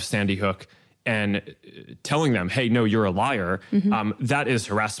of Sandy Hook and telling them, hey, no, you're a liar, that is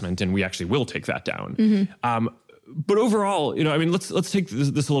harassment, and we actually will take that down. But overall, let's take this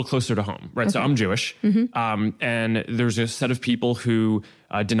a little closer to home, right? Okay. So I'm Jewish, and there's a set of people who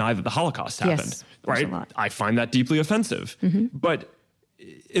deny that the Holocaust happened, right? I find that deeply offensive. But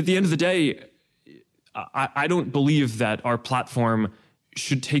at the end of the day, I don't believe that our platform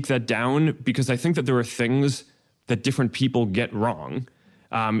should take that down, because I think that there are things that different people get wrong.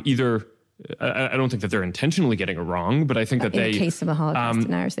 Either I don't think that they're intentionally getting it wrong, but I think that in the case of the Holocaust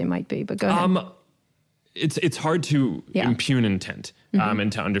deniers, they might be. But go ahead. It's hard to impugn intent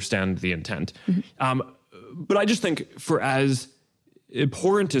and to understand the intent. But I just think, for as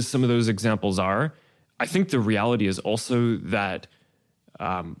abhorrent as some of those examples are, I think the reality is also that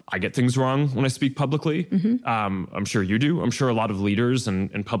I get things wrong when I speak publicly. I'm sure you do. I'm sure a lot of leaders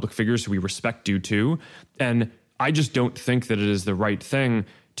and public figures who we respect do too. And I just don't think that it is the right thing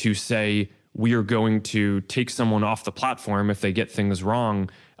to say we are going to take someone off the platform if they get things wrong,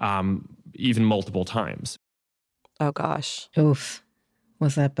 even multiple times. Oh, gosh. Oof.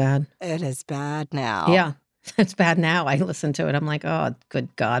 Was that bad? It is bad now. Yeah, it's bad now. I listened to it. I'm like, oh,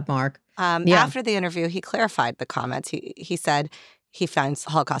 good God, Mark. After the interview, he clarified the comments. He said he finds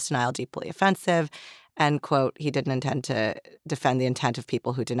Holocaust denial deeply offensive and, quote, he didn't intend to defend the intent of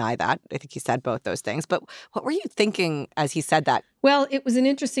people who deny that. I think he said both those things. But what were you thinking as he said that? Well, it was an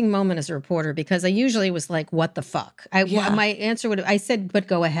interesting moment as a reporter, because I usually was like, what the fuck? My answer I said, but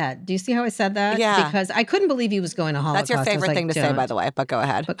go ahead. Do you see how I said that? Yeah. Because I couldn't believe he was going to Holocaust. That's your favorite thing to say, by the way, but go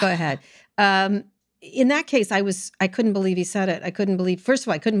ahead. But go ahead. In that case, I couldn't believe he said it. First of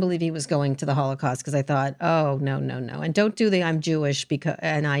all, I couldn't believe he was going to the Holocaust, because I thought, oh, no. And don't do the I'm Jewish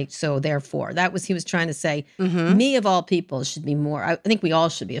so therefore. He was trying to say, me of all people should be more, I think we all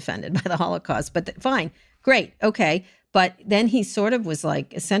should be offended by the Holocaust, but fine, great, okay. But then he sort of was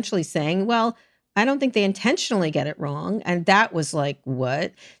like essentially saying, well, I don't think they intentionally get it wrong. And that was like,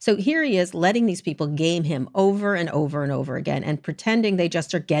 what? So here he is letting these people game him over and over and over again and pretending they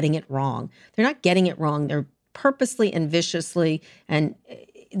just are getting it wrong. They're not getting it wrong. They're purposely and viciously, and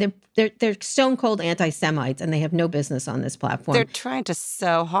they're stone cold anti-Semites, and they have no business on this platform. They're trying to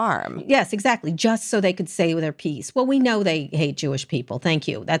sow harm. Yes, exactly. Just so they could say their piece. Well, we know they hate Jewish people. Thank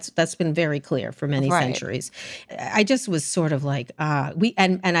you. That's been very clear for many centuries. I just was sort of like,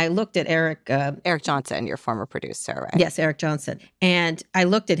 and I looked at Eric Johnson, your former producer, right? Yes, Eric Johnson. And I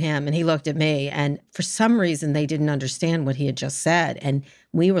looked at him and he looked at me, and for some reason they didn't understand what he had just said. And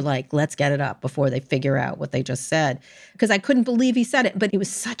we were like, let's get it up before they figure out what they just said. Because I couldn't believe he said it. But it was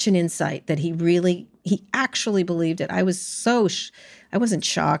such an insight that he actually believed it. I was I wasn't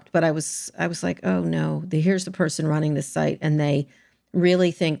shocked, but I was like, oh no, here's the person running this site, and they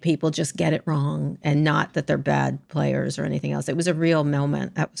really think people just get it wrong, and not that they're bad players or anything else. It was a real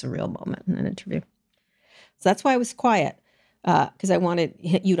moment. That was a real moment in an interview. So that's why I was quiet. Because I wanted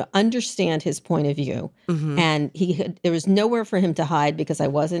you to understand his point of view. And there was nowhere for him to hide, because I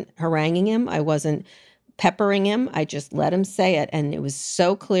wasn't haranguing him. I wasn't peppering him. I just let him say it. And it was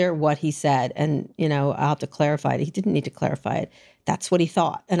so clear what he said. And, I'll have to clarify it. He didn't need to clarify it. That's what he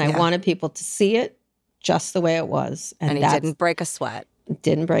thought. And I wanted people to see it just the way it was. And he didn't break a sweat.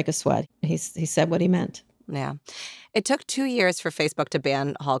 Didn't break a sweat. He said what he meant. Yeah. It took 2 years for Facebook to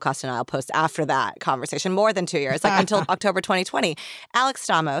ban Holocaust denial posts after that conversation, more than 2 years, until October 2020. Alex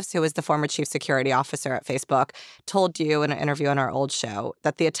Stamos, who was the former chief security officer at Facebook, told you in an interview on our old show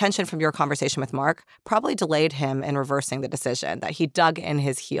that the attention from your conversation with Mark probably delayed him in reversing the decision, that he dug in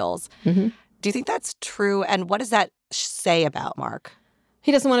his heels. Do you think that's true? And what does that say about Mark?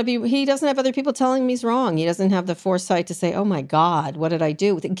 He doesn't have other people telling him he's wrong. He doesn't have the foresight to say, oh my God, what did I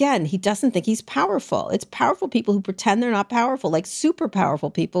do? Again, he doesn't think he's powerful. It's powerful people who pretend they're not powerful, like super powerful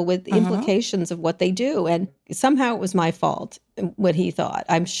people with implications of what they do. And somehow it was my fault, what he thought.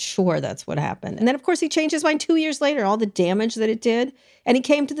 I'm sure that's what happened. And then, of course, he changed his mind 2 years later, all the damage that it did. And he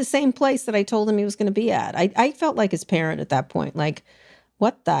came to the same place that I told him he was going to be at. I felt like his parent at that point, like,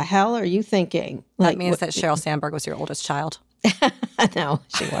 what the hell are you thinking? That means that Sheryl Sandberg was your oldest child. No,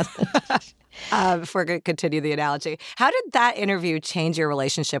 she wasn't. If we're going to continue the analogy, how did that interview change your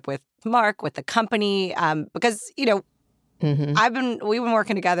relationship with Mark, with the company? Because, you know, we've been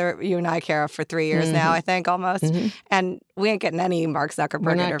working together, you and I, Kara, for 3 years now, I think, almost. And we ain't getting any Mark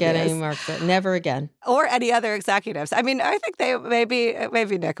Zuckerberg interviews. We're not getting any Mark Zuckerberg. Never again. Or any other executives. I mean, I think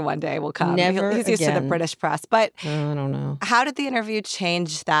maybe Nick one day will come. He's used to the British press. But I don't know. How did the interview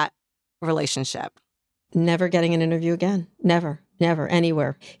change that relationship? Never getting an interview again. Never,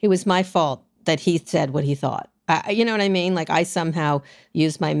 anywhere. It was my fault that he said what he thought. You know what I mean? Like, I somehow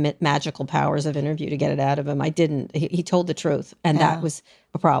used my magical powers of interview to get it out of him. I didn't. He told the truth, and that was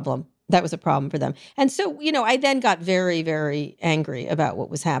a problem. That was a problem for them. And so, you know, I then got very, very angry about what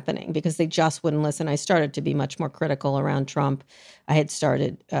was happening because they just wouldn't listen. I started to be much more critical around Trump. I had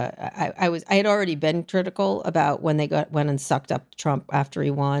started. I had already been critical about when they went and sucked up Trump after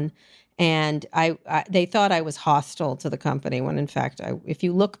he won. And they thought I was hostile to the company when, in fact, if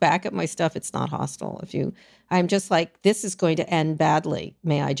you look back at my stuff, it's not hostile. I'm just like, this is going to end badly,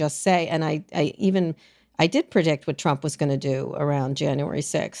 may I just say. And I did predict what Trump was going to do around January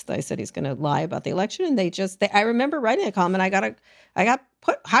 6th. I said he's going to lie about the election, and I remember writing a comment. I got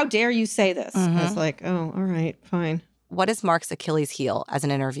put. How dare you say this? I was like, oh, all right, fine. What is Mark's Achilles heel as an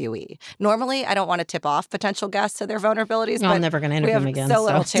interviewee? Normally, I don't want to tip off potential guests to their vulnerabilities. No, but I'm never going to interview him again. So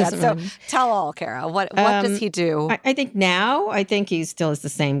little chance. So tell all, Kara. What does he do? I think he still is the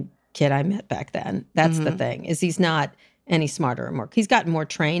same kid I met back then. That's the thing, is he's not any smarter or more. He's gotten more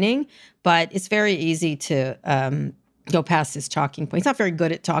training, but it's very easy to go past his talking points. He's not very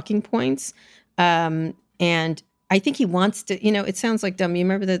good at talking points. And I think he wants to, it sounds like dumb. You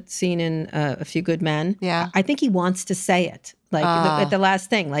remember that scene in A Few Good Men? Yeah. I think he wants to say it. Like at the last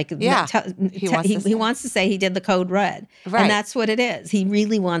thing, like he wants to say he did the code red. Right. And that's what it is. He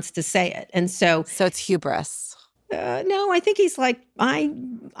really wants to say it. And so it's hubris. No, I think he's like, I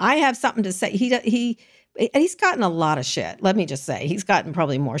have something to say. He's gotten a lot of shit. Let me just say, he's gotten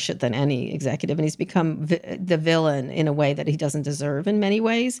probably more shit than any executive, and he's become the villain in a way that he doesn't deserve in many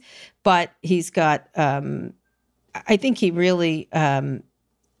ways. But he's got, I think he really, I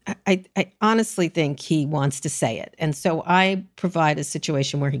honestly think he wants to say it. And so I provide a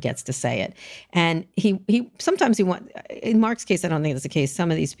situation where he gets to say it. And he sometimes in Mark's case, I don't think that's the case.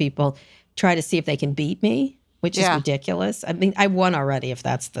 Some of these people try to see if they can beat me, which is ridiculous. I mean, I won already if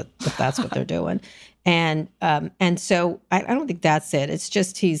that's what they're doing. And so I don't think that's it. It's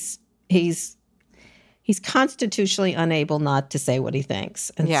just he's constitutionally unable not to say what he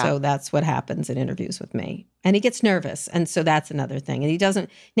thinks. And so that's what happens in interviews with me. And he gets nervous. And so that's another thing. And he doesn't,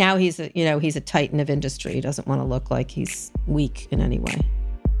 now he's a titan of industry. He doesn't want to look like he's weak in any way.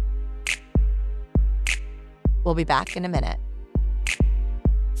 We'll be back in a minute.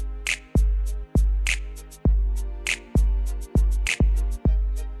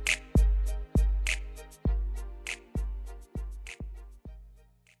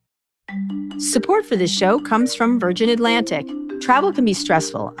 Support for this show comes from Virgin Atlantic. Travel can be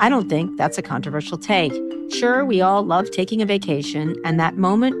stressful. I don't think that's a controversial take. Sure, we all love taking a vacation, and that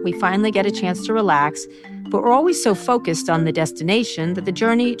moment we finally get a chance to relax, but we're always so focused on the destination that the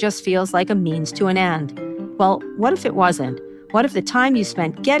journey just feels like a means to an end. Well, what if it wasn't? What if the time you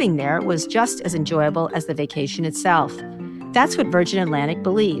spent getting there was just as enjoyable as the vacation itself? That's what Virgin Atlantic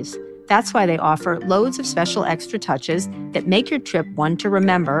believes. That's why they offer loads of special extra touches that make your trip one to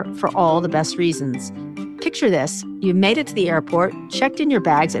remember for all the best reasons. Picture this. You've made it to the airport, checked in your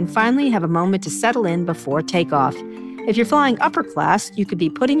bags, and finally have a moment to settle in before takeoff. If you're flying upper class, you could be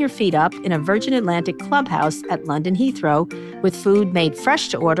putting your feet up in a Virgin Atlantic clubhouse at London Heathrow with food made fresh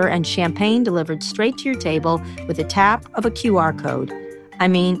to order and champagne delivered straight to your table with a tap of a QR code. I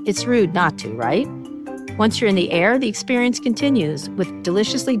mean, it's rude not to, right? Once you're in the air, the experience continues with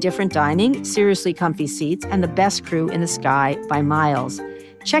deliciously different dining, seriously comfy seats, and the best crew in the sky by miles.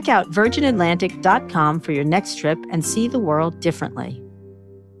 Check out virginatlantic.com for your next trip and see the world differently.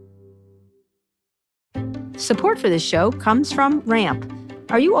 Support for this show comes from Ramp.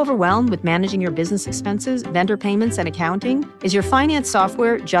 Are you overwhelmed with managing your business expenses, vendor payments, and accounting? Is your finance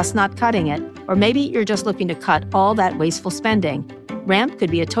software just not cutting it? Or maybe you're just looking to cut all that wasteful spending. Ramp could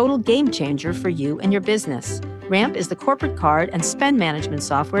be a total game changer for you and your business. Ramp is the corporate card and spend management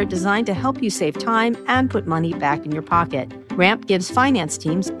software designed to help you save time and put money back in your pocket. Ramp gives finance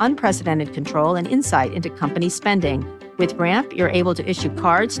teams unprecedented control and insight into company spending. With Ramp, you're able to issue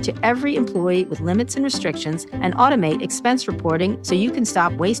cards to every employee with limits and restrictions and automate expense reporting so you can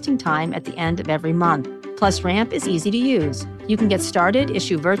stop wasting time at the end of every month. Plus, Ramp is easy to use. You can get started,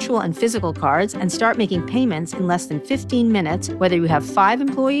 issue virtual and physical cards, and start making payments in less than 15 minutes, whether you have 5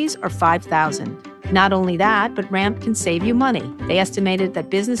 employees or 5,000. Not only that, but Ramp can save you money. They estimated that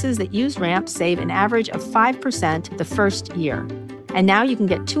businesses that use Ramp save an average of 5% the first year. And now you can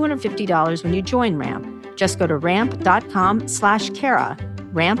get $250 when you join Ramp. Just go to ramp.com/Kara,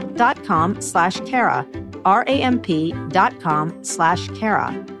 ramp.com/Kara,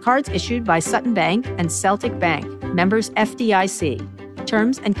 ramp.com/Kara. Cards issued by Sutton Bank and Celtic Bank. Members FDIC.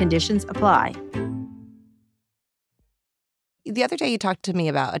 Terms and conditions apply. The other day you talked to me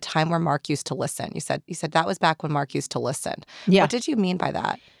about a time where Mark used to listen. You said that was back when Mark used to listen. Yeah. What did you mean by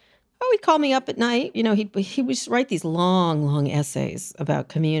that? Oh, he'd call me up at night. You know, he would write these long essays about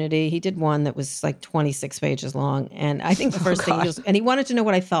community. He did one that was like 26 pages long. And I think the first thing he wanted to know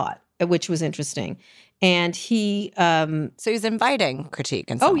what I thought, which was interesting. And he... so he's inviting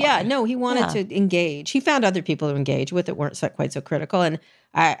critique in some way. Yeah. No, he wanted to engage. He found other people to engage with that weren't quite so critical. And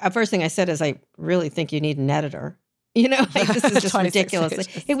first thing I said is, I really think you need an editor. You know, like, this is just ridiculous.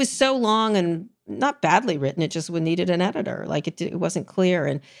 Like, it was so long and not badly written. It just needed an editor. Like, it wasn't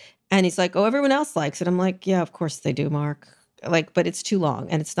clear. And he's like, oh, everyone else likes it. I'm like, yeah, of course they do, Mark. Like, but it's too long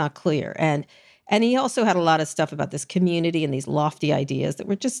and it's not clear. And he also had a lot of stuff about this community and these lofty ideas that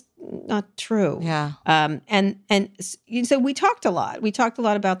were just not true. Yeah. And so we talked a lot. We talked a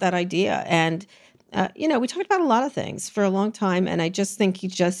lot about that idea. And, we talked about a lot of things for a long time. And I just think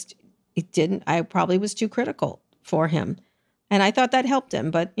I probably was too critical for him. And I thought that helped him,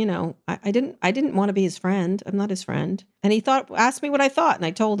 but I didn't want to be his friend. I'm not his friend. And he asked me what I thought, and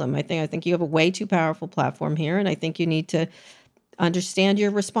I told him, I think you have a way too powerful platform here, and I think you need to understand your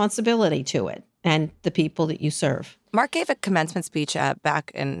responsibility to it and the people that you serve. Mark gave a commencement speech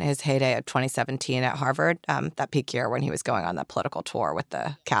back in his heyday of 2017 at Harvard, that peak year when he was going on that political tour with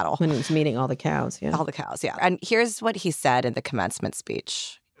the cattle. When he was meeting all the cows, yeah. All the cows, yeah. And here's what he said in the commencement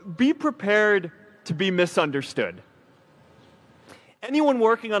speech. Be prepared to be misunderstood. Anyone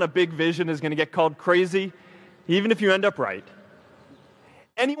working on a big vision is going to get called crazy, even if you end up right.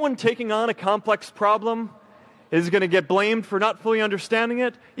 Anyone taking on a complex problem is going to get blamed for not fully understanding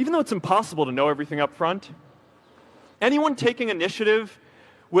it, even though it's impossible to know everything up front. Anyone taking initiative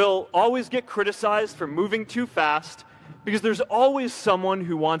will always get criticized for moving too fast because there's always someone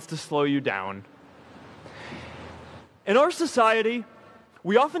who wants to slow you down. In our society,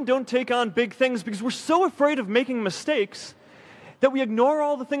 we often don't take on big things because we're so afraid of making mistakes that we ignore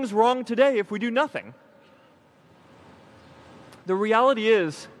all the things wrong today if we do nothing. The reality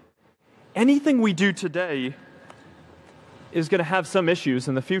is, anything we do today is going to have some issues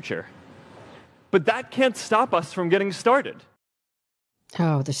in the future. But that can't stop us from getting started.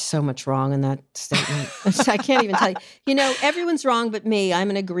 Oh, there's so much wrong in that statement. I can't even tell you. Everyone's wrong but me. I'm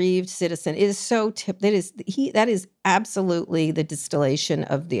an aggrieved citizen. It is so that is absolutely the distillation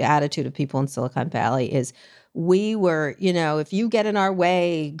of the attitude of people in Silicon Valley is we were, if you get in our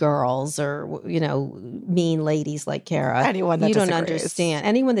way, girls, or, mean ladies like Kara, anyone that you don't disagrees. understand.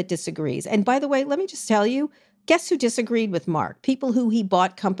 Anyone that disagrees. And by the way, let me just tell you, guess who disagreed with Mark? People who he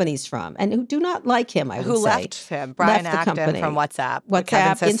bought companies from and who do not like him, I would say. Who left him? Brian Acton from WhatsApp,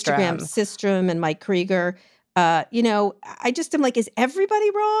 Instagram, Systrom, and Mike Krieger. I just am like, is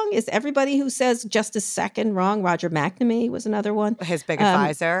everybody wrong? Is everybody who says just a second wrong? Roger McNamee was another one. His big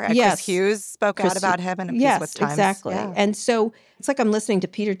advisor. And yes. Chris Hughes spoke out about him in a piece with Times. Exactly. Yeah. And so it's like I'm listening to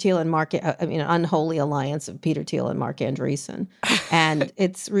Peter Thiel and Mark, an unholy alliance of Peter Thiel and Mark Andreessen. And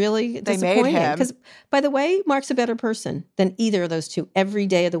it's really disappointing. Because, by the way, Mark's a better person than either of those two every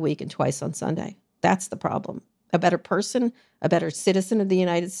day of the week and twice on Sunday. That's the problem. A better person, a better citizen of the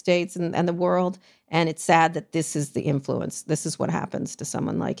United States and the world. And it's sad that this is the influence. This is what happens to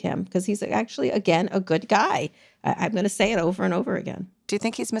someone like him because he's actually, again, a good guy. I'm going to say it over and over again. Do you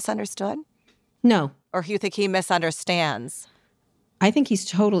think he's misunderstood? No. Or do you think he misunderstands? I think he's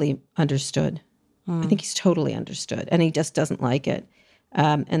totally understood. I think he's totally understood. And he just doesn't like it.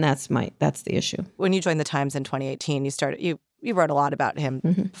 And that's the issue. When you joined the Times in 2018, you wrote a lot about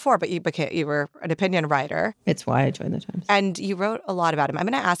him before, but you were an opinion writer. It's why I joined the Times. And you wrote a lot about him. I'm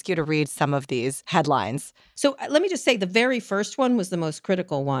going to ask you to read some of these headlines. So let me just say the very first one was the most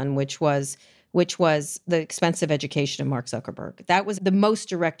critical one, which was which was the expensive education of Mark Zuckerberg. That was the most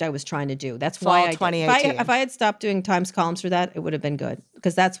direct I was trying to do. That's Fall why I 2018. if I had stopped doing Times columns for that, it would have been good,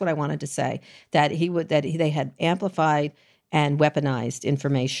 because that's what I wanted to say, that they had amplified and weaponized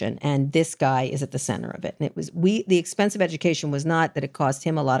information, and this guy is at the center of it. And it was the expensive education was not that it cost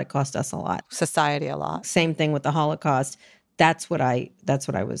him a lot, it cost us a lot. Society a lot. Same thing with the Holocaust. That's what I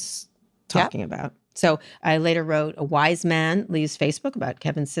was talking about. So I later wrote, a wise man leaves Facebook, about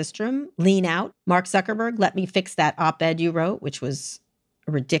Kevin Systrom. Lean out. Mark Zuckerberg, let me fix that op-ed you wrote, which was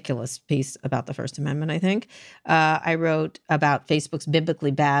a ridiculous piece about the First Amendment, I think. I wrote about Facebook's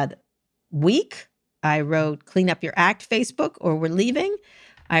biblically bad week. I wrote, clean up your act, Facebook, or we're leaving.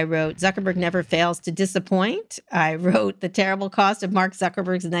 I wrote, Zuckerberg never fails to disappoint. I wrote, the terrible cost of Mark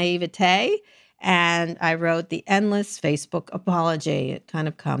Zuckerberg's naivete. And I wrote, the endless Facebook apology. It kind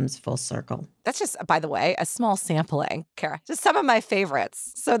of comes full circle. That's just, by the way, a small sampling, Kara. Just some of my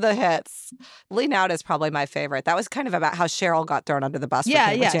favorites. So the hits. Lean Out is probably my favorite. That was kind of about how Cheryl got thrown under the bus for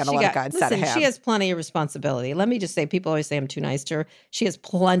Cambridge Analytica instead of him. She has plenty of responsibility. Let me just say, people always say I'm too nice to her. She has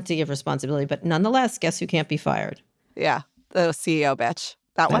plenty of responsibility. But nonetheless, guess who can't be fired? Yeah, the CEO bitch.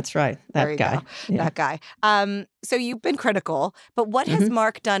 That one. That's right. That guy. Yeah. That guy. So you've been critical, but what has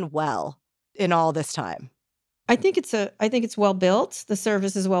Mark done well in all this time? I think it's well built. The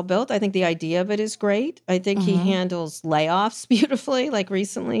service is well built. I think the idea of it is great. I think he handles layoffs beautifully. Like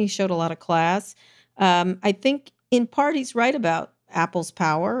recently, he showed a lot of class. I think in part he's right about Apple's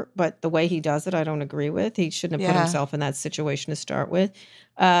power, but the way he does it, I don't agree with. He shouldn't have put himself in that situation to start with.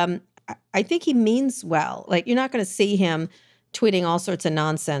 I think he means well. Like, you're not going to see him tweeting all sorts of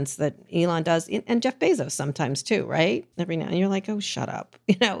nonsense that Elon does, and Jeff Bezos sometimes too, right? Every now and then you're like, oh, shut up.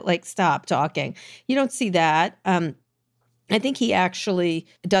 Like, stop talking. You don't see that. I think he actually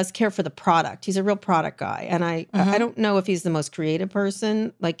does care for the product. He's a real product guy. And I don't know if he's the most creative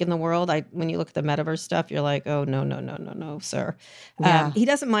person, like, in the world. When you look at the metaverse stuff, you're like, oh, no, sir. Yeah. He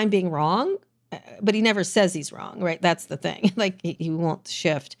doesn't mind being wrong, but he never says he's wrong, right? That's the thing. Like, he won't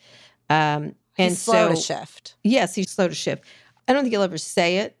shift. He's slow to shift. Yes, he's slow to shift. I don't think he'll ever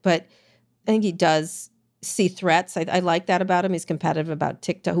say it, but I think he does see threats. I like that about him. He's competitive about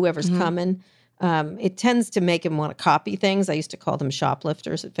TikTok, whoever's coming. It tends to make him want to copy things. I used to call them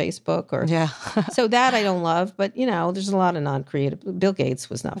shoplifters at Facebook. So that I don't love, but there's a lot of non-creative. Bill Gates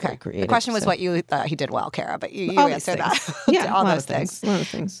was not very creative. The question was what you thought he did well, Kara, but you answered that. Yeah, all those things. A lot of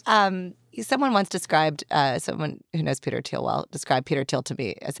things. Someone once described, someone who knows Peter Thiel well, described Peter Thiel to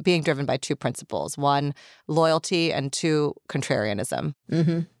me as being driven by two principles. One, loyalty, and two, contrarianism.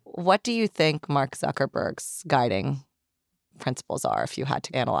 What do you think Mark Zuckerberg's guiding principles are, if you had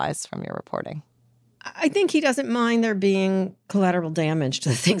to analyze from your reporting? I think he doesn't mind there being collateral damage to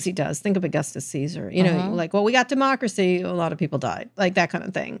the things he does. Think of Augustus Caesar. Like, well, we got democracy. A lot of people died. Like, that kind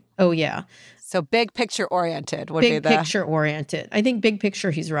of thing. Oh, yeah. So big picture oriented would be the... Big picture oriented. I think big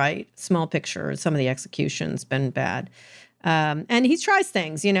picture, he's right. Small picture, some of the execution's been bad. And he tries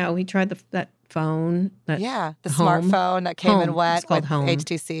things. He tried that phone. The smartphone that came and went with Home.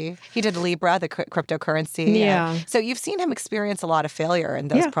 HTC. He did Libra, the cryptocurrency. Yeah. So you've seen him experience a lot of failure in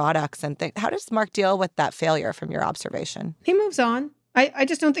those products and things. How does Mark deal with that failure from your observation? He moves on. I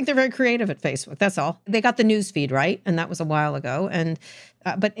just don't think they're very creative at Facebook. That's all. They got the news feed right, and that was a while ago. And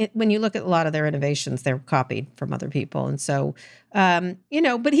when you look at a lot of their innovations, they're copied from other people. And so,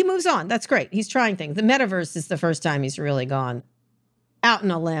 but he moves on. That's great. He's trying things. The metaverse is the first time he's really gone out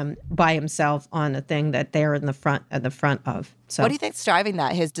on a limb by himself on a thing that they're at the front of. So, what do you think's driving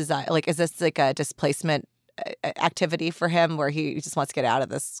that? His desire, like, is this like a displacement activity for him where he just wants to get out of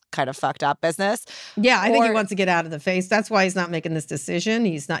this kind of fucked up business? Yeah, I think he wants to get out of the face. That's why he's not making this decision.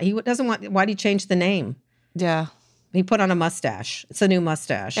 He doesn't want, why did he change the name? Yeah. He put on a mustache. It's a new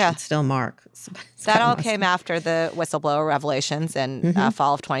mustache. Yeah. It's still Mark. That all came after the whistleblower revelations in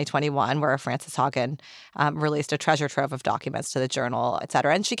fall of 2021, where Frances Haugen released a treasure trove of documents to the Journal, et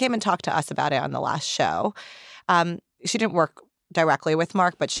cetera. And she came and talked to us about it on the last show. She didn't work directly with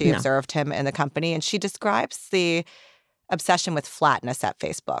Mark, but she observed him in the company. And she describes the obsession with flatness at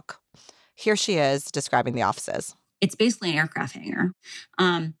Facebook. Here she is describing the offices. It's basically an aircraft hangar.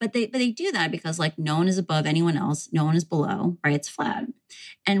 But they do that because, like, no one is above anyone else. No one is below, right? It's flat.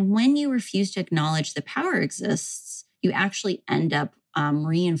 And when you refuse to acknowledge that power exists, you actually end up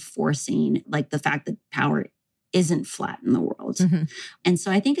reinforcing, like, the fact that power isn't flat in the world. And so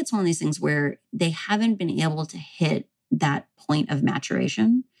I think it's one of these things where they haven't been able to hit that point of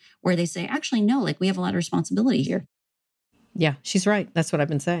maturation where they say, actually, no, like, we have a lot of responsibility here. Yeah, she's right. That's what I've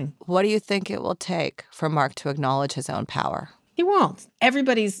been saying. What do you think it will take for Mark to acknowledge his own power? He won't.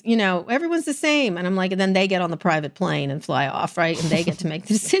 Everybody's, everyone's the same. And I'm like, and then they get on the private plane and fly off, right? And they get to make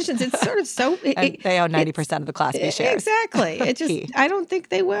the decisions. It's sort of so... And they own 90% of the Class B shares. Exactly. It just, I don't think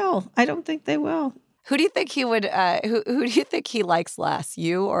they will. Who do you think he would, who do you think he likes less,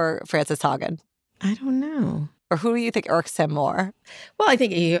 you or Frances Haugen? I don't know. Or who do you think irks him more? Well, I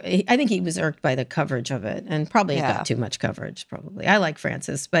think he was irked by the coverage of it, and probably it got too much coverage, probably. I like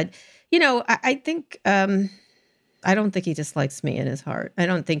Frances, but, I think... I don't think he dislikes me in his heart. I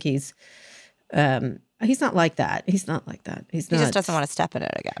don't think he's not like that. He's not like that. He just doesn't want to step in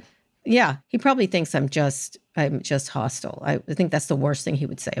it again. Yeah. He probably thinks I'm just hostile. I think that's the worst thing he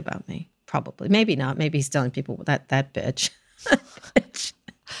would say about me. Probably. Maybe not. Maybe he's telling people that bitch.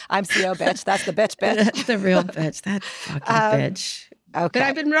 I'm CO bitch. That's the bitch. That's the real bitch. That fucking bitch. Okay. But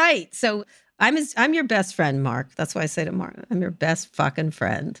I've been right. So I'm your best friend, Mark. That's why I say to Mark, I'm your best fucking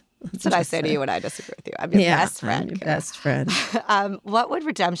friend. That's what I say to you when I disagree with you. I'm your best friend. I'm your best friend. What would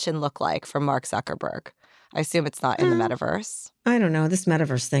redemption look like for Mark Zuckerberg? I assume it's not in the metaverse. I don't know. This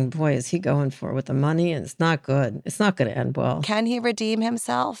metaverse thing, boy, is he going for with the money? And it's not good. It's not going to end well. Can he redeem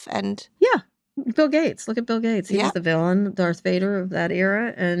himself? And yeah. Bill Gates. Look at Bill Gates. He was the villain, Darth Vader of that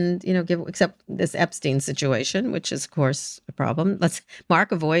era. And, except this Epstein situation, which is, of course, a problem. Let's,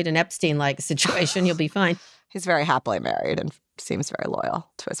 Mark, avoid an Epstein-like situation. You'll be fine. He's very happily married and seems very loyal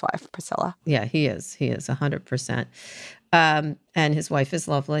to his wife, Priscilla. Yeah, he is. He is 100%. And his wife is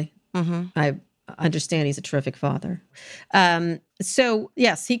lovely. Mm-hmm. I understand he's a terrific father. So,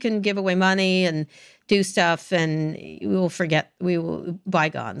 yes, he can give away money and do stuff, and we will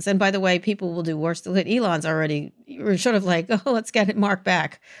bygones. And by the way, people will do worse. Elon's already, we're sort of like, oh, let's get Mark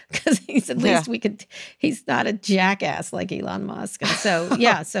back, because he's at least he's not a jackass like Elon Musk. And so,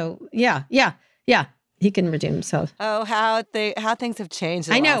 yeah. He can redeem himself. Oh, how things have changed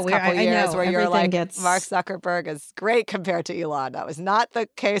in the last couple years, where you're like, Mark Zuckerberg is great compared to Elon. That was not the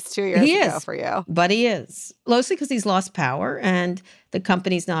case 2 years ago for you. But he is. Mostly because he's lost power and the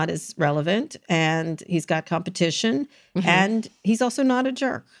company's not as relevant and he's got competition and he's also not a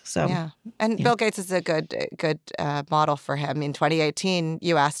jerk. So Bill Gates is a good model for him. In 2018,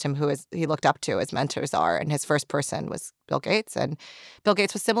 you asked him who he looked up to, his mentors are, and his first person was Bill Gates. And Bill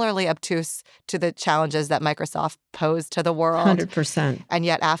Gates was similarly obtuse to the challenges that Microsoft posed to the world. 100%. And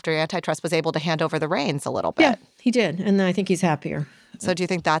yet after antitrust was able to hand over the reins a little bit. Yeah, he did. And I think he's happier. So do you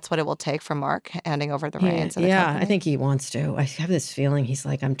think that's what it will take for Mark, handing over the reins? Yeah, I think he wants to. I have this feeling he's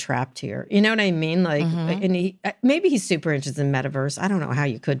like, I'm trapped here. You know what I mean? Like, and maybe he's super interested in metaverse. I don't know how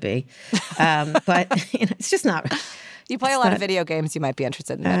you could be. But it's just not. You play a lot of video games. You might be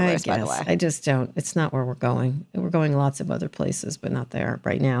interested in metaverse, by the way. I just don't. It's not where we're going. We're going lots of other places, but not there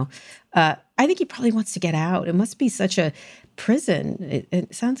right now. I think he probably wants to get out. It must be such a prison.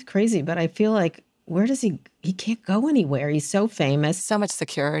 It sounds crazy, but I feel like, where does he can't go anywhere. He's so famous. So much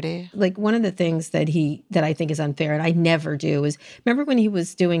security. Like, one of the things that I think is unfair, and I never do, is remember when he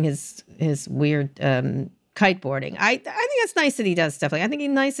was doing his weird kiteboarding. I think it's nice that he does stuff like, I think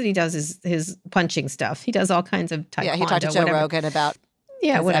it's nice that he does his punching stuff. He does all kinds of taekwondo. Yeah, he talked to Joe Rogan about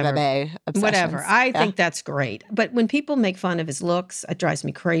his MMA obsessions. Whatever. I think that's great. But when people make fun of his looks, it drives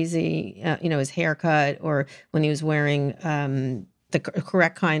me crazy. His haircut, or when he was wearing the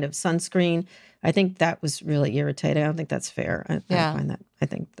correct kind of sunscreen. I think that was really irritating. I don't think that's fair. I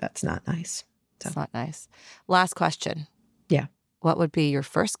think that's not nice. So. It's not nice. Last question. Yeah. What would be your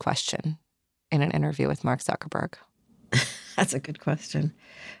first question in an interview with Mark Zuckerberg? That's a good question.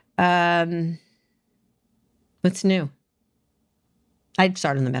 What's new? I'd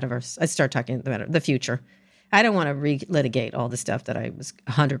start in the metaverse. I'd start talking the future. I don't want to relitigate all the stuff that I was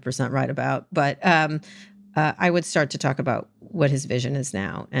 100% right about, but I would start to talk about what his vision is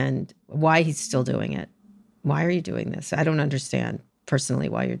now and why he's still doing it. Why are you doing this? I don't understand personally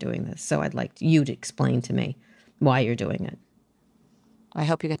why you're doing this. So I'd like you to explain to me why you're doing it. I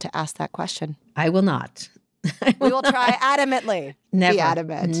hope you get to ask that question. I will not. We will try adamantly. Never. Be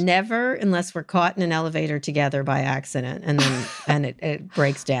adamant. Never, unless we're caught in an elevator together by accident and then it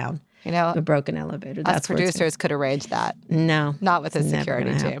breaks down. A broken elevator. That's producers could arrange that. No. Not with a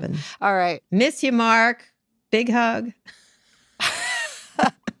security team. Happen. All right. Miss you, Mark. Big hug.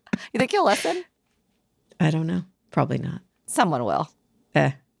 You think he'll listen? I don't know. Probably not. Someone will.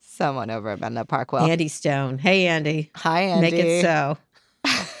 Someone over at Menlo Park will. Andy Stone. Hey, Andy. Hi, Andy. Make it so.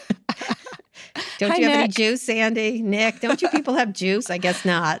 Don't you have any juice, Andy? Nick, don't you people have juice? I guess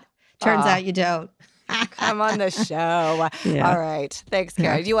not. Turns out you don't. Come on the show. Yeah. All right. Thanks,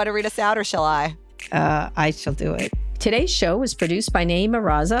 Karen. Do you want to read us out or shall I? I shall do it. Today's show was produced by Naima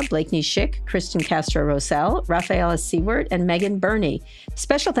Raza, Blakeney Schick, Kristen Castro-Rosell, Rafaela Seward, and Megan Burney.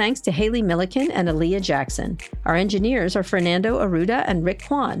 Special thanks to Haley Milliken and Aaliyah Jackson. Our engineers are Fernando Arruda and Rick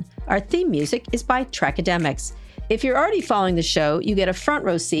Kwan. Our theme music is by Trackademics. If you're already following the show, you get a front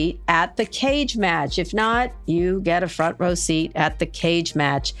row seat at the cage match. If not, you get a front row seat at the cage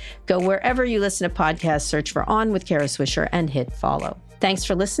match. Go wherever you listen to podcasts, search for On with Kara Swisher, and hit follow. Thanks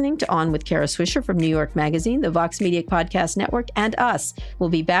for listening to On with Kara Swisher from New York Magazine, the Vox Media Podcast Network, and us. We'll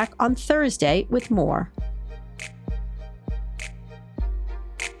be back on Thursday with more.